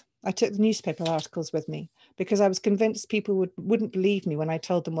went, I took the newspaper articles with me because I was convinced people wouldn't believe me when I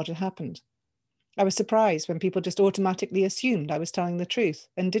told them what had happened. I was surprised when people just automatically assumed I was telling the truth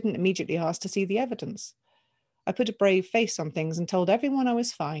and didn't immediately ask to see the evidence. I put a brave face on things and told everyone I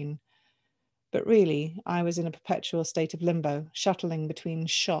was fine. But really, I was in a perpetual state of limbo, shuttling between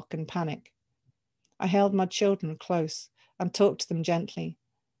shock and panic. I held my children close and talked to them gently.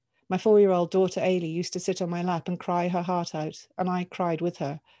 My 4-year-old daughter, Ailey, used to sit on my lap and cry her heart out, and I cried with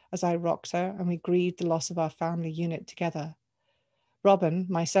her as I rocked her and we grieved the loss of our family unit together. Robin,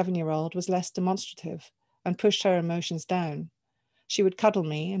 my 7-year-old, was less demonstrative and pushed her emotions down. She would cuddle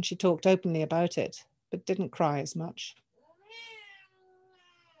me and she talked openly about it, but didn't cry as much.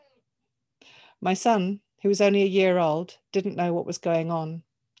 My son, who was only a year old, didn't know what was going on.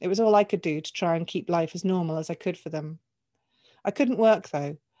 It was all I could do to try and keep life as normal as I could for them. I couldn't work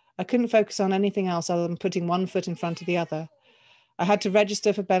though. I couldn't focus on anything else other than putting one foot in front of the other. I had to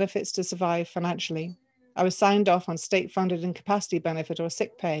register for benefits to survive financially. I was signed off on state-funded incapacity benefit or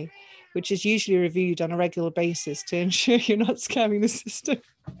sick pay, which is usually reviewed on a regular basis to ensure you're not scamming the system.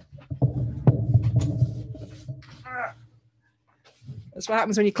 That's what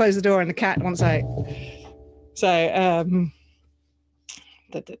happens when you close the door and the cat wants out. So,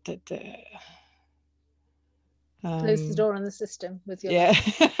 close the door on the system with your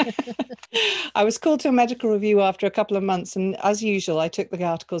I was called to a medical review after a couple of months, and as usual, I took the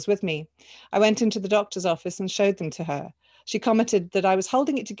articles with me. I went into the doctor's office and showed them to her. She commented that I was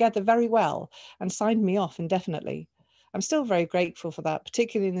holding it together very well and signed me off indefinitely. I'm still very grateful for that,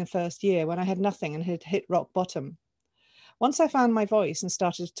 particularly in the first year when I had nothing and had hit rock bottom. Once I found my voice and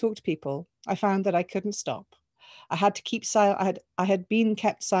started to talk to people, I found that I couldn't stop. I had to keep silent. I had been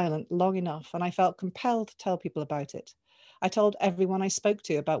kept silent long enough, and I felt compelled to tell people about it. I told everyone I spoke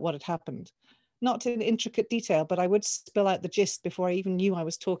to about what had happened. Not in intricate detail, but I would spill out the gist before I even knew I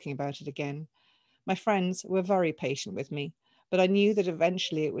was talking about it again. My friends were very patient with me, but I knew that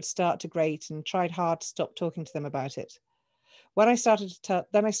eventually it would start to grate and tried hard to stop talking to them about it. When I started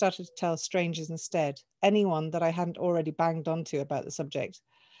to tell strangers instead, anyone that I hadn't already banged onto about the subject.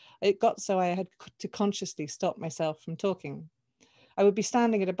 It got so I had to consciously stop myself from talking. I would be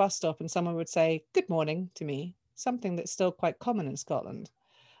standing at a bus stop and someone would say, "Good morning," to me, something that's still quite common in Scotland.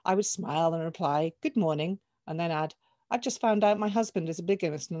 I would smile and reply, "Good morning," and then add, "I've just found out my husband is a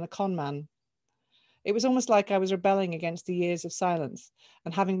bigamist and a con man." It was almost like I was rebelling against the years of silence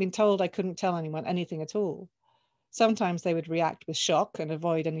and having been told I couldn't tell anyone anything at all. Sometimes they would react with shock and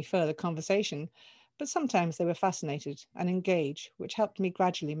avoid any further conversation, but sometimes they were fascinated and engaged, which helped me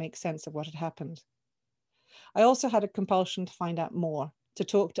gradually make sense of what had happened. I also had a compulsion to find out more, to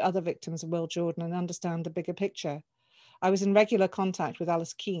talk to other victims of Will Jordan and understand the bigger picture. I was in regular contact with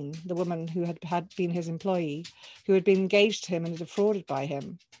Alice Keane, the woman who had been his employee, who had been engaged to him and defrauded by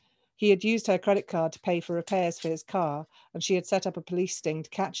him. He had used her credit card to pay for repairs for his car, and she had set up a police sting to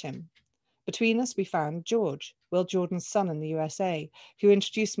catch him. Between us, we found George, Will Jordan's son in the USA, who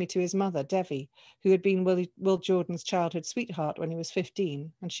introduced me to his mother, Devi, who had been Will Jordan's childhood sweetheart when he was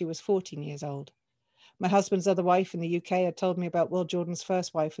 15 and she was 14 years old. My husband's other wife in the UK had told me about Will Jordan's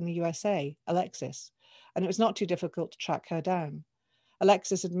first wife in the USA, Alexis, and it was not too difficult to track her down.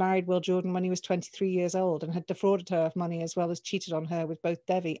 Alexis had married Will Jordan when he was 23 years old and had defrauded her of money as well as cheated on her with both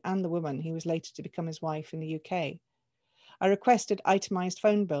Devi and the woman who was later to become his wife in the UK. I requested itemised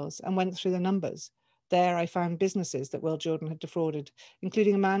phone bills and went through the numbers. There I found businesses that Will Jordan had defrauded,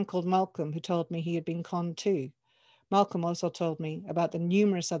 including a man called Malcolm who told me he had been conned too. Malcolm also told me about the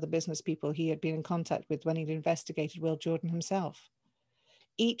numerous other business people he had been in contact with when he'd investigated Will Jordan himself.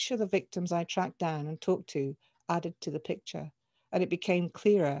 Each of the victims I tracked down and talked to added to the picture, and it became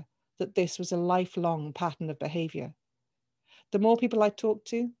clearer that this was a lifelong pattern of behaviour. The more people I talked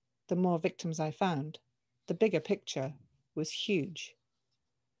to, the more victims I found. The bigger picture was huge.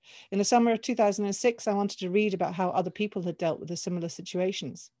 In the summer of 2006, I wanted to read about how other people had dealt with the similar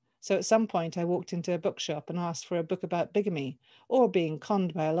situations. So at some point, I walked into a bookshop and asked for a book about bigamy or being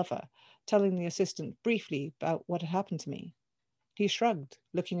conned by a lover, telling the assistant briefly about what had happened to me. He shrugged,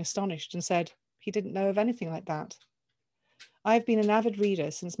 looking astonished, and said he didn't know of anything like that. I've been an avid reader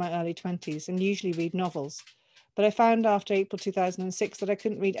since my early 20s and usually read novels, but I found after April 2006 that I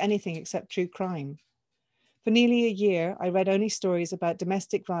couldn't read anything except true crime. For nearly a year, I read only stories about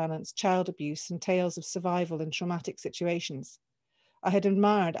domestic violence, child abuse, and tales of survival in traumatic situations. I had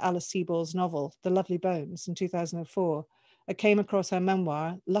admired Alice Sebold's novel, The Lovely Bones, in 2004. I came across her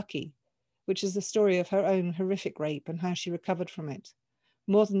memoir, Lucky, which is the story of her own horrific rape and how she recovered from it.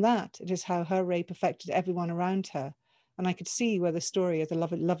 More than that, it is how her rape affected everyone around her, and I could see where the story of The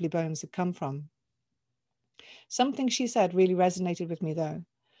Lovely Bones had come from. Something she said really resonated with me, though.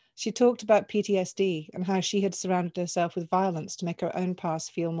 She talked about PTSD and how she had surrounded herself with violence to make her own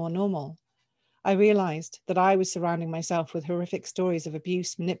past feel more normal. I realized that I was surrounding myself with horrific stories of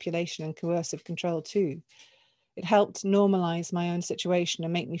abuse, manipulation, and coercive control too. It helped normalize my own situation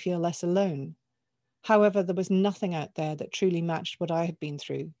and make me feel less alone. However, there was nothing out there that truly matched what I had been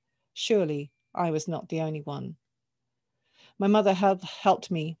through. Surely I was not the only one. My mother helped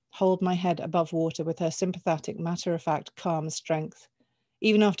me hold my head above water with her sympathetic, matter-of-fact, calm strength.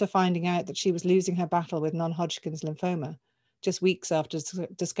 Even after finding out that she was losing her battle with non-Hodgkin's lymphoma, just weeks after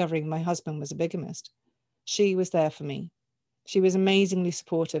discovering my husband was a bigamist, she was there for me. She was amazingly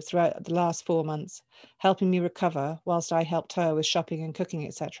supportive throughout the last 4 months, helping me recover whilst I helped her with shopping and cooking,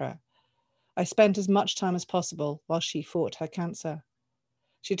 etc. I spent as much time as possible while she fought her cancer.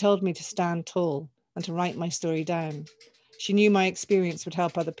 She told me to stand tall and to write my story down. She knew my experience would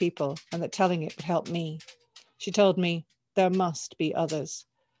help other people and that telling it would help me. She told me, there must be others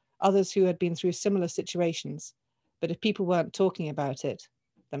who had been through similar situations, but if people weren't talking about it,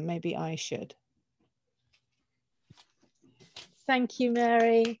 then maybe I should. Thank you,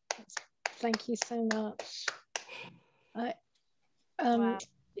 Mary. Thank you so much. Wow.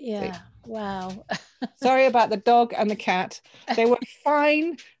 Yeah, wow. Sorry about the dog and the cat. They were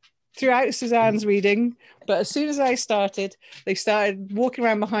fine throughout Suzanne's reading, but as soon as I started, they started walking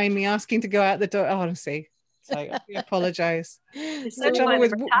around behind me, asking to go out the door. Honestly, it's like, I apologize. It's the trouble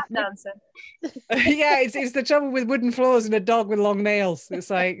with tap dancing. yeah, it's the trouble with wooden floors and a dog with long nails. It's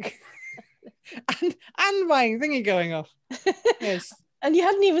like, and my thingy going off. Yes. And you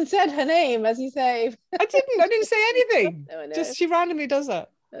hadn't even said her name, as you say. I didn't say anything. No, Just she randomly does that.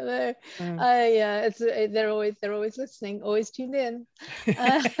 I know. Yeah, they're always listening, always tuned in.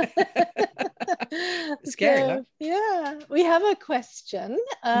 Scary, so, yeah, we have a question.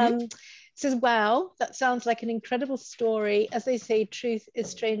 It says, wow, that sounds like an incredible story. As they say, truth is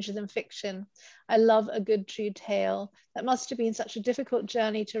stranger than fiction. I love a good true tale. That must have been such a difficult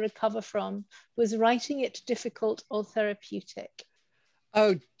journey to recover from. Was writing it difficult or therapeutic?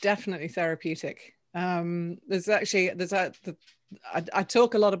 Oh, definitely therapeutic. I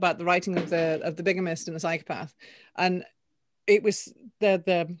talk a lot about the writing of the bigamist and the psychopath, and it was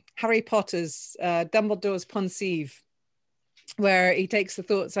the Harry Potter's Dumbledore's Pensieve, where he takes the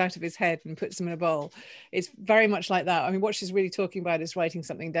thoughts out of his head and puts them in a bowl. It's very much like that. I mean, what she's really talking about is writing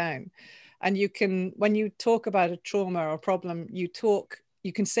something down, and you can, when you talk about a trauma or a problem, you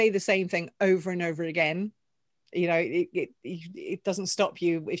can say the same thing over and over again. You know, it doesn't stop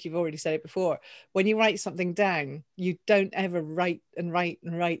you if you've already said it before. When you write something down, you don't ever write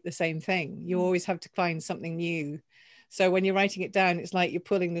the same thing. You always have to find something new. So when you're writing it down, it's like you're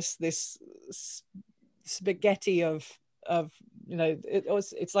pulling this spaghetti of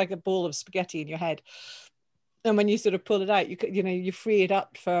it's like a ball of spaghetti in your head. And when you sort of pull it out, you free it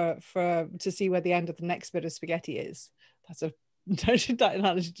up to see where the end of the next bit of spaghetti is. That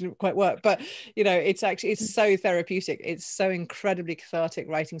analogy didn't quite work, but it's so therapeutic. It's so incredibly cathartic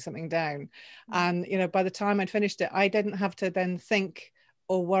writing something down. And by the time I'd finished it, I didn't have to then think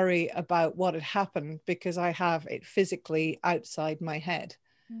or worry about what had happened, because I have it physically outside my head.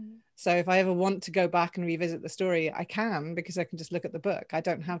 So if I ever want to go back and revisit the story, I can, because I can just look at the book. I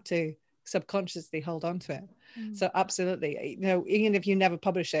don't have to subconsciously hold on to it. So absolutely, even if you never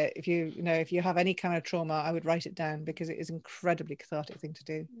publish it, if you have any kind of trauma, I would write it down, because it is an incredibly cathartic thing to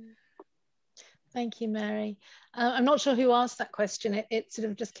do. Thank you, Mary. I'm not sure who asked that question. It sort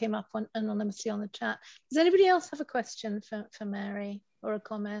of just came up anonymously on the chat. Does anybody else have a question for Mary, or a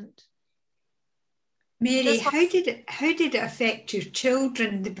comment? Mary, how did it affect your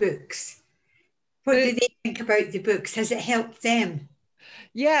children, the books? What do they think about the books? Has it helped them?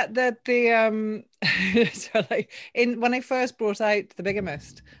 Yeah, so when I first brought out The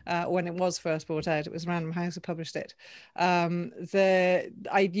Bigamist, when it was first brought out, it was Random House who published it.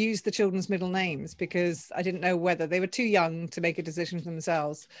 I used the children's middle names because I didn't know whether they were too young to make a decision for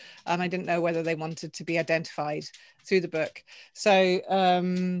themselves, and I didn't know whether they wanted to be identified through the book. So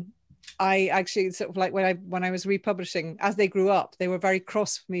I actually sort of, like, when I was republishing, as they grew up, they were very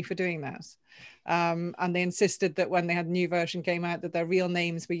cross with me for doing that. And they insisted that when they had a new version came out, that their real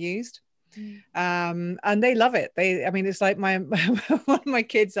names were used. And they love it. It's like one of my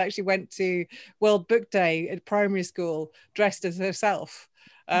kids actually went to World Book Day at primary school dressed as herself.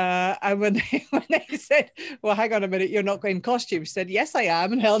 And when they said, well, hang on a minute, you're not in costume, she said, yes, I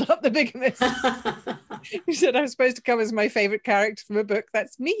am, and held up The Bigamist. He said, I'm supposed to come as my favorite character from a book.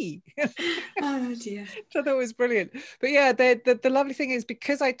 That's me. Oh dear. Which I thought was brilliant. But yeah, the lovely thing is,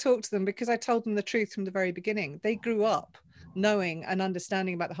 because I talked to them, because I told them the truth from the very beginning, they grew up knowing and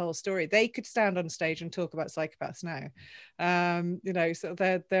understanding about the whole story. They could stand on stage and talk about psychopaths now. So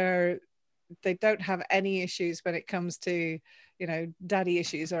they don't have any issues when it comes to daddy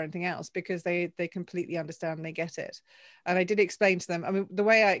issues or anything else, because they completely understand and they get it. And I did explain to them, the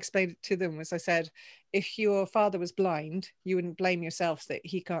way I explained it to them was, I said, if your father was blind, you wouldn't blame yourself that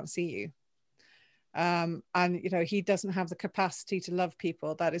he can't see you. And he doesn't have the capacity to love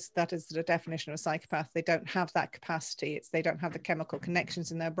people. That is the definition of a psychopath. They don't have that capacity. They don't have the chemical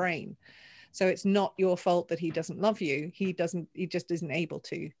connections in their brain. So it's not your fault that he doesn't love you. He just isn't able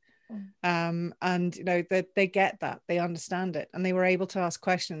to. They get that, they understand it, and they were able to ask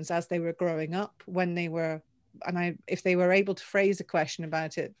questions as they were growing up. If they were able to phrase a question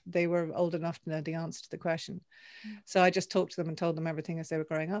about it, they were old enough to know the answer to the question. So I just talked to them and told them everything as they were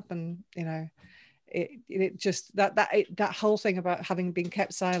growing up, and it just that whole thing about having been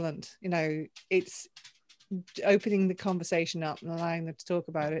kept silent, it's opening the conversation up and allowing them to talk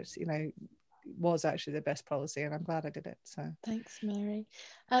about it, was actually the best policy, and I'm glad I did it. So thanks, Mary.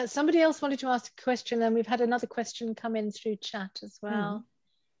 Somebody else wanted to ask a question, and we've had another question come in through chat as well.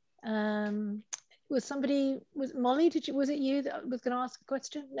 Was Molly, was it you that was going to ask a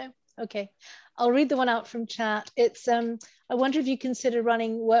question? No? Okay, I'll read the one out from chat. It's I wonder if you consider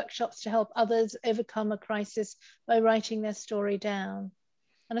running workshops to help others overcome a crisis by writing their story down.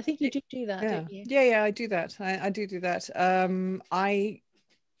 And I think you do that, don't you? Yeah, I do that. I do that.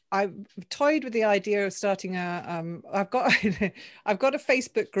 I've toyed with the idea of starting I've got a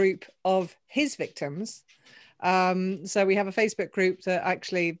Facebook group of his victims. So we have a Facebook group that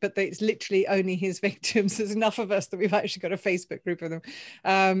but it's literally only his victims. There's enough of us that we've actually got a Facebook group of them.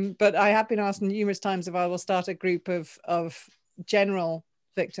 But I have been asked numerous times if I will start a group of general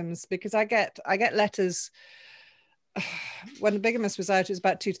victims, because I get letters. When The Bigamist was out, it was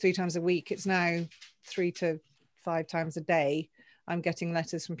about 2 to 3 times a week. It's now 3 to 5 times a day. I'm getting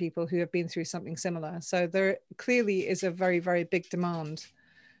letters from people who have been through something similar. So there clearly is a very, very big demand.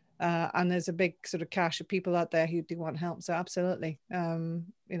 And there's a big sort of cache of people out there who do want help. So absolutely,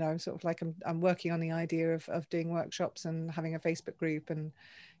 sort of like I'm working on the idea of doing workshops and having a Facebook group and,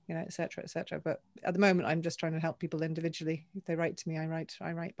 et cetera, et cetera. But at the moment, I'm just trying to help people individually. If they write to me, I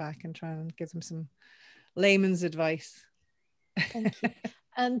write back and try and give them some layman's advice. Thank you.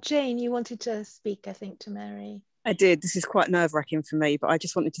 And Jane, you wanted to speak, I think, to Mary. I did. This is quite nerve-wracking for me, but I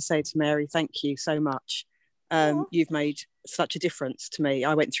just wanted to say to Mary, thank you so much. You've made such a difference to me.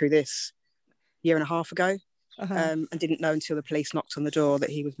 I went through this a year and a half ago and didn't know until the police knocked on the door that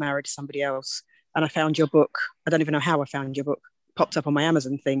he was married to somebody else. And I found your book. I don't even know how I found your book. Popped up on my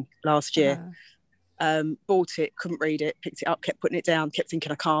Amazon thing last year. Bought it, couldn't read it, picked it up, kept putting it down, kept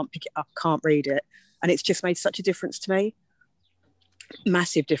thinking I can't pick it up, can't read it. And it's just made such a difference to me.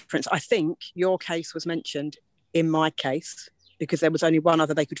 Massive difference. I think your case was mentioned in my case, because there was only one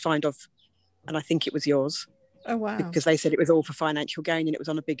other they could find of, and I think it was yours. Oh wow. Because they said it was all for financial gain and it was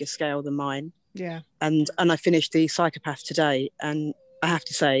on a bigger scale than mine. Yeah. And I finished The Psychopath today, and I have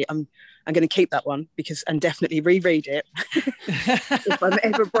to say I'm going to keep that one and definitely reread it if I'm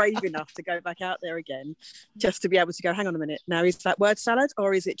ever brave enough to go back out there again, just to be able to go, hang on a minute, now is that word salad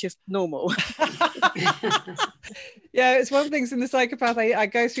or is it just normal? Yeah, it's one of the things in The Psychopath I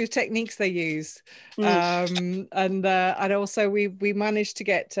go through techniques they use, and also we managed to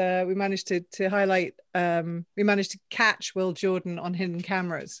get to highlight, we managed to catch Will Jordan on hidden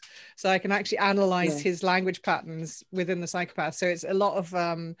cameras, so I can actually analyze his language patterns within The Psychopath. So it's a lot of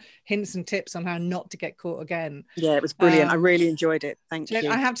hints and tips on how not to get caught again. Yeah, it was brilliant. I really enjoyed it. Thank you.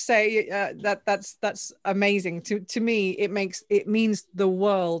 I have to say that's amazing. To me, it means the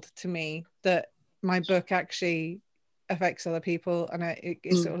world to me that my book actually affects other people, and it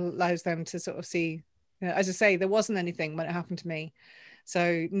sort of allows them to sort of see, as I say, there wasn't anything when it happened to me.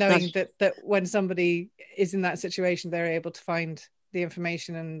 So knowing that when somebody is in that situation, they're able to find the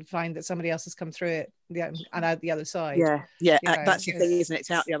information and find that somebody else has come through it and out the other side. That's the thing, isn't it?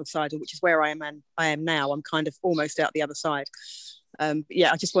 It's out the other side, which is where I am now. I'm kind of almost out the other side. I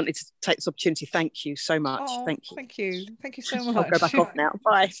just wanted to take this opportunity. Thank you so much. Thank you so much. I'll go back off now.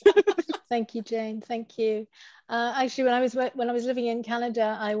 Bye. Thank you, Jane. Thank you. Actually, when I was living in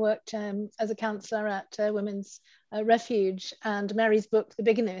Canada, I worked as a counsellor at Women's Refuge, and Mary's book, The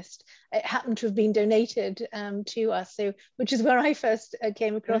Bigamist, it happened to have been donated to us, so which is where I first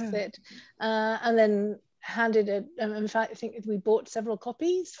came across it, and then handed it. In fact, I think we bought several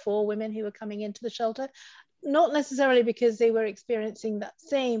copies for women who were coming into the shelter. Not necessarily because they were experiencing that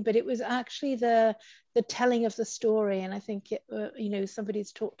same, but it was actually the telling of the story. And I think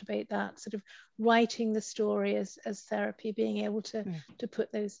somebody's talked about that, sort of writing the story as therapy, being able to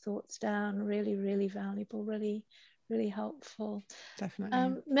put those thoughts down. Really, really valuable, really, really helpful.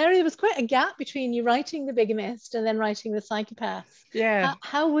 Definitely. Mary, there was quite a gap between you writing The Bigamist and then writing The Psychopath. Yeah.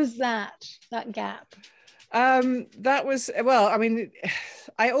 How was that gap? That was, well, I mean,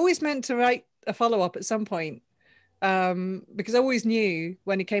 I always meant to write a follow-up at some point, because I always knew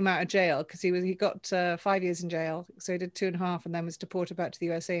when he came out of jail, because he got 5 years in jail, so he did 2.5 and then was deported back to the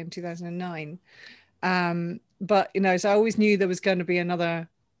USA in 2009. But so I always knew there was going to be another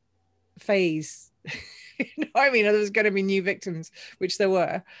phase. I mean, there was going to be new victims, which there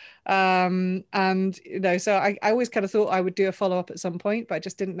were, and so I always kind of thought I would do a follow-up at some point, but I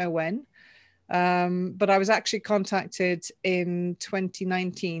just didn't know when. But I was actually contacted in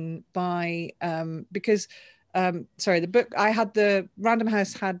 2019 by because the book, I had Random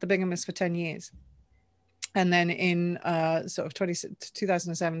House had The Bigamist for 10 years, and then in sort of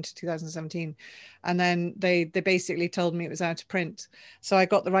 2007 to 2017, and then they basically told me it was out of print, so I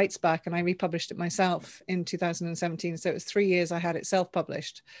got the rights back and I republished it myself in 2017. So it was 3 years I had it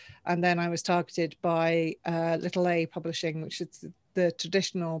self-published, and then I was targeted by Little A Publishing, which is the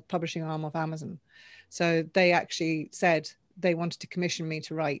traditional publishing arm of Amazon. So they actually said they wanted to commission me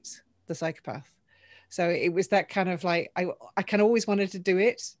to write The Psychopath. So it was that kind of like, I kind of always wanted to do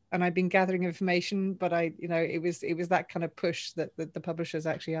it, and I'd been gathering information, but it was that kind of push that the publishers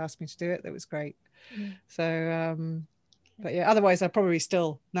actually asked me to do it. That was great. So but yeah, otherwise I'd probably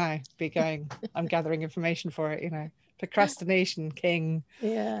still now be going, I'm gathering information for it, procrastination king.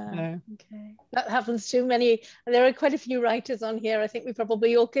 Okay, that happens to many. There are quite a few writers on here. I think we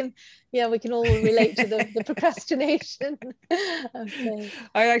probably all can, we can all relate to the procrastination. Okay.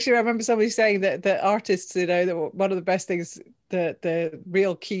 I actually remember somebody saying that artists, that one of the best things, the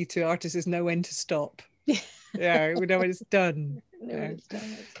real key to artists is know when to stop. We know when it's done. It's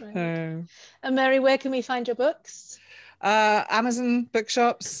done. That's right. And Mary, where can we find your books? Amazon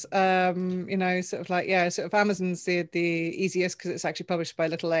bookshops, sort of Amazon's the easiest because it's actually published by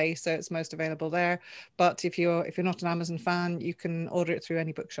Little A, so it's most available there. But if you're not an Amazon fan, you can order it through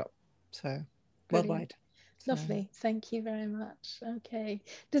any bookshop, so worldwide. Lovely. Thank you very much. Okay,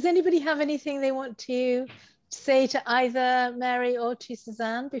 does anybody have anything they want to say to either Mary or to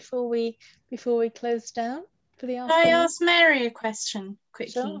Suzanne before we close down for the afternoon? Can I ask Mary a question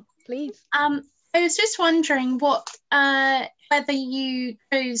quickly? Sure, please. I was just wondering whether you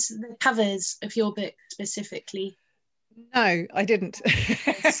chose the covers of your book specifically. No, I didn't.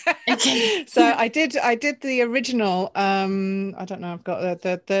 Okay. So I did the original. I don't know. I've got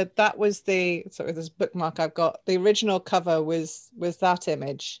that was this bookmark I've got. The original cover was that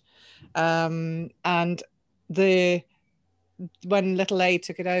image, and when Little A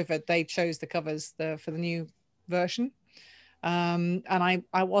took it over, they chose the covers for the new version, and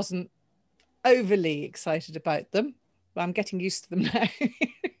I wasn't overly excited about them, but I'm getting used to them now.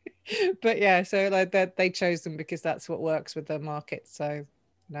 But yeah, so like that they chose them because that's what works with the market. So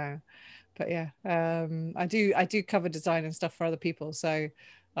no, but yeah, I do cover design and stuff for other people. So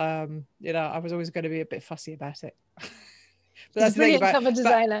you know, I was always going to be a bit fussy about it. But that's the thing about cover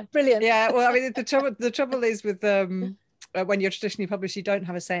designer. Brilliant. Yeah, well, I mean, the trouble is with when you're traditionally published, you don't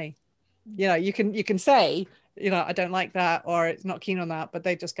have a say. You know, you can say, you know, I don't like that, or it's not keen on that, but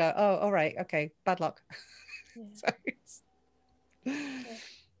they just go, oh, all right, okay, bad luck. Yeah.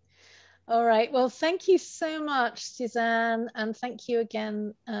 All right. Well, thank you so much, Suzanne, and thank you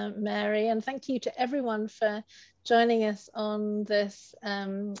again, Mary, and thank you to everyone for joining us on this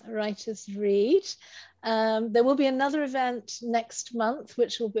Writers' Read. There will be another event next month,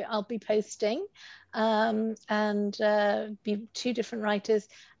 which I'll be posting, and be 2 different writers.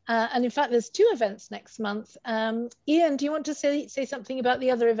 And in fact, there's 2 events next month. Ian, do you want to say something about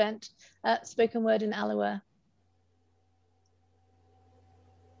the other event, Spoken Word in Alloa?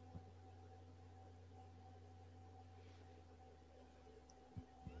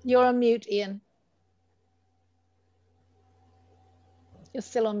 You're on mute, Ian. You're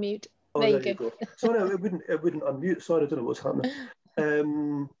still on mute. Oh, there you go. Sorry, it wouldn't unmute. Sorry, I don't know what's happening.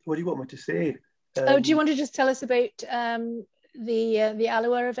 What do you want me to say? Do you want to just tell us about the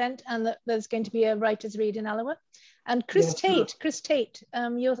Alloa event, and that there's going to be a Writers' Read in Alloa? And Chris Tate, are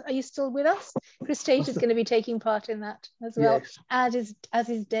you still with us? Chris Tate is going to be taking part in that as well, yes. as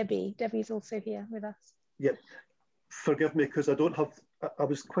is Debbie. Debbie's also here with us. Yep. Forgive me because I don't have. I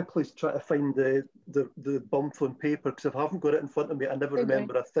was quickly trying to find the bump on paper because if I haven't got it in front of me, I never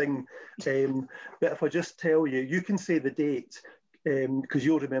remember a thing. But if I just tell you, you can say the date because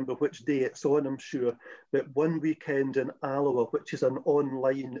you'll remember which day it's on, I'm sure. But One Weekend in Alloa, which is an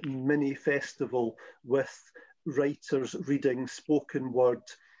online mini festival with writers reading spoken word,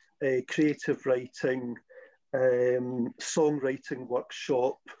 creative writing, songwriting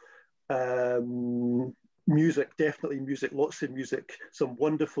workshop, music, definitely music, lots of music, some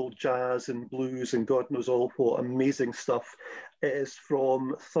wonderful jazz and blues and God knows all what amazing stuff. It is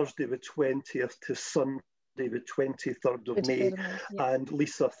from Thursday the 20th to Sunday the 23rd of May. Yeah. And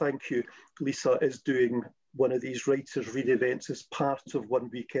Lisa, thank you. Lisa is doing one of these Writers' Read events as part of One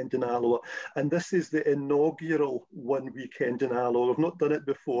Weekend in Alloa. And this is the inaugural One Weekend in Alloa. We've not done it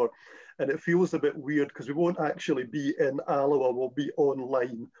before. And it feels a bit weird because we won't actually be in Alloa, we'll be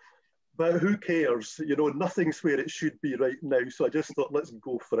online. But who cares? You know, nothing's where it should be right now. So I just thought, let's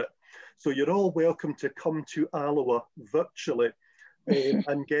go for it. So you're all welcome to come to Alloa virtually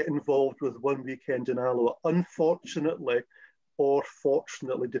and get involved with One Weekend in Alloa. Unfortunately, or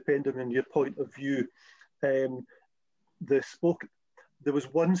fortunately, depending on your point of view, there was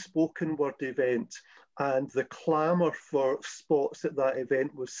one spoken word event, and the clamour for spots at that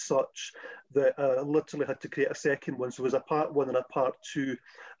event was such that I literally had to create a second one. So it was a part 1 and a part 2,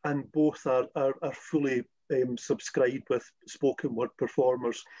 and both are fully subscribed with spoken word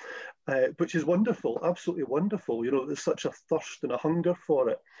performers, which is wonderful, absolutely wonderful. You know, there's such a thirst and a hunger for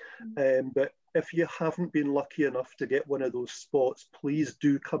it. But if you haven't been lucky enough to get one of those spots, please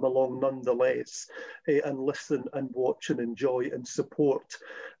do come along nonetheless and listen and watch and enjoy and support.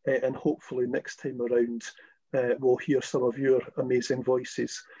 And hopefully next time around, we'll hear some of your amazing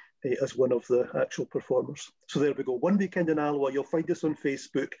voices as one of the actual performers. So there we go. One Weekend in Alloa. You'll find us on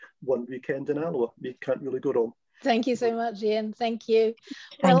Facebook, One Weekend in Alloa. You can't really go wrong. Thank you so much, Ian. Thank you.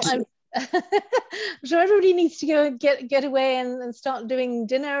 Well, I'm sure everybody needs to go and get away and start doing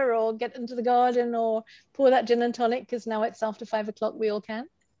dinner or get into the garden or pour that gin and tonic, because now it's after 5 o'clock, we all can.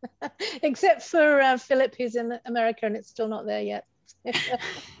 Except for Philip, who's in America and it's still not there yet.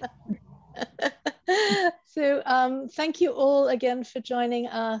 So thank you all again for joining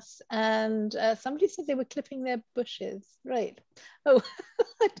us. And somebody said they were clipping their bushes, right? Oh,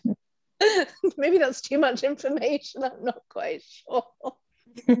 maybe that's too much information, I'm not quite sure.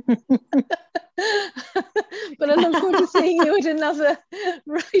 But I look forward to seeing you at another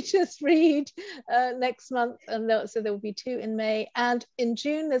Writers' Read next month, and so there will be 2 in May, and in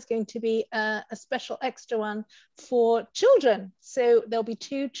June there's going to be a special extra one for children. So there'll be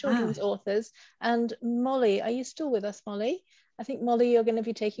 2 children's authors. And Molly, are you still with us, Molly? I think, Molly, you're going to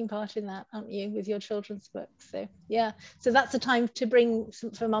be taking part in that, aren't you, with your children's books? So yeah, so that's the time to bring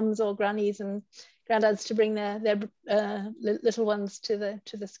for mums or grannies and granddads to bring their little ones to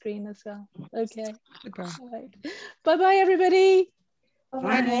the screen as well. Okay. Okay. All right. Bye everybody.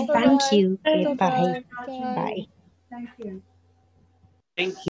 Bye. Thank you. Bye. Bye. Bye. Thank you. Thank you.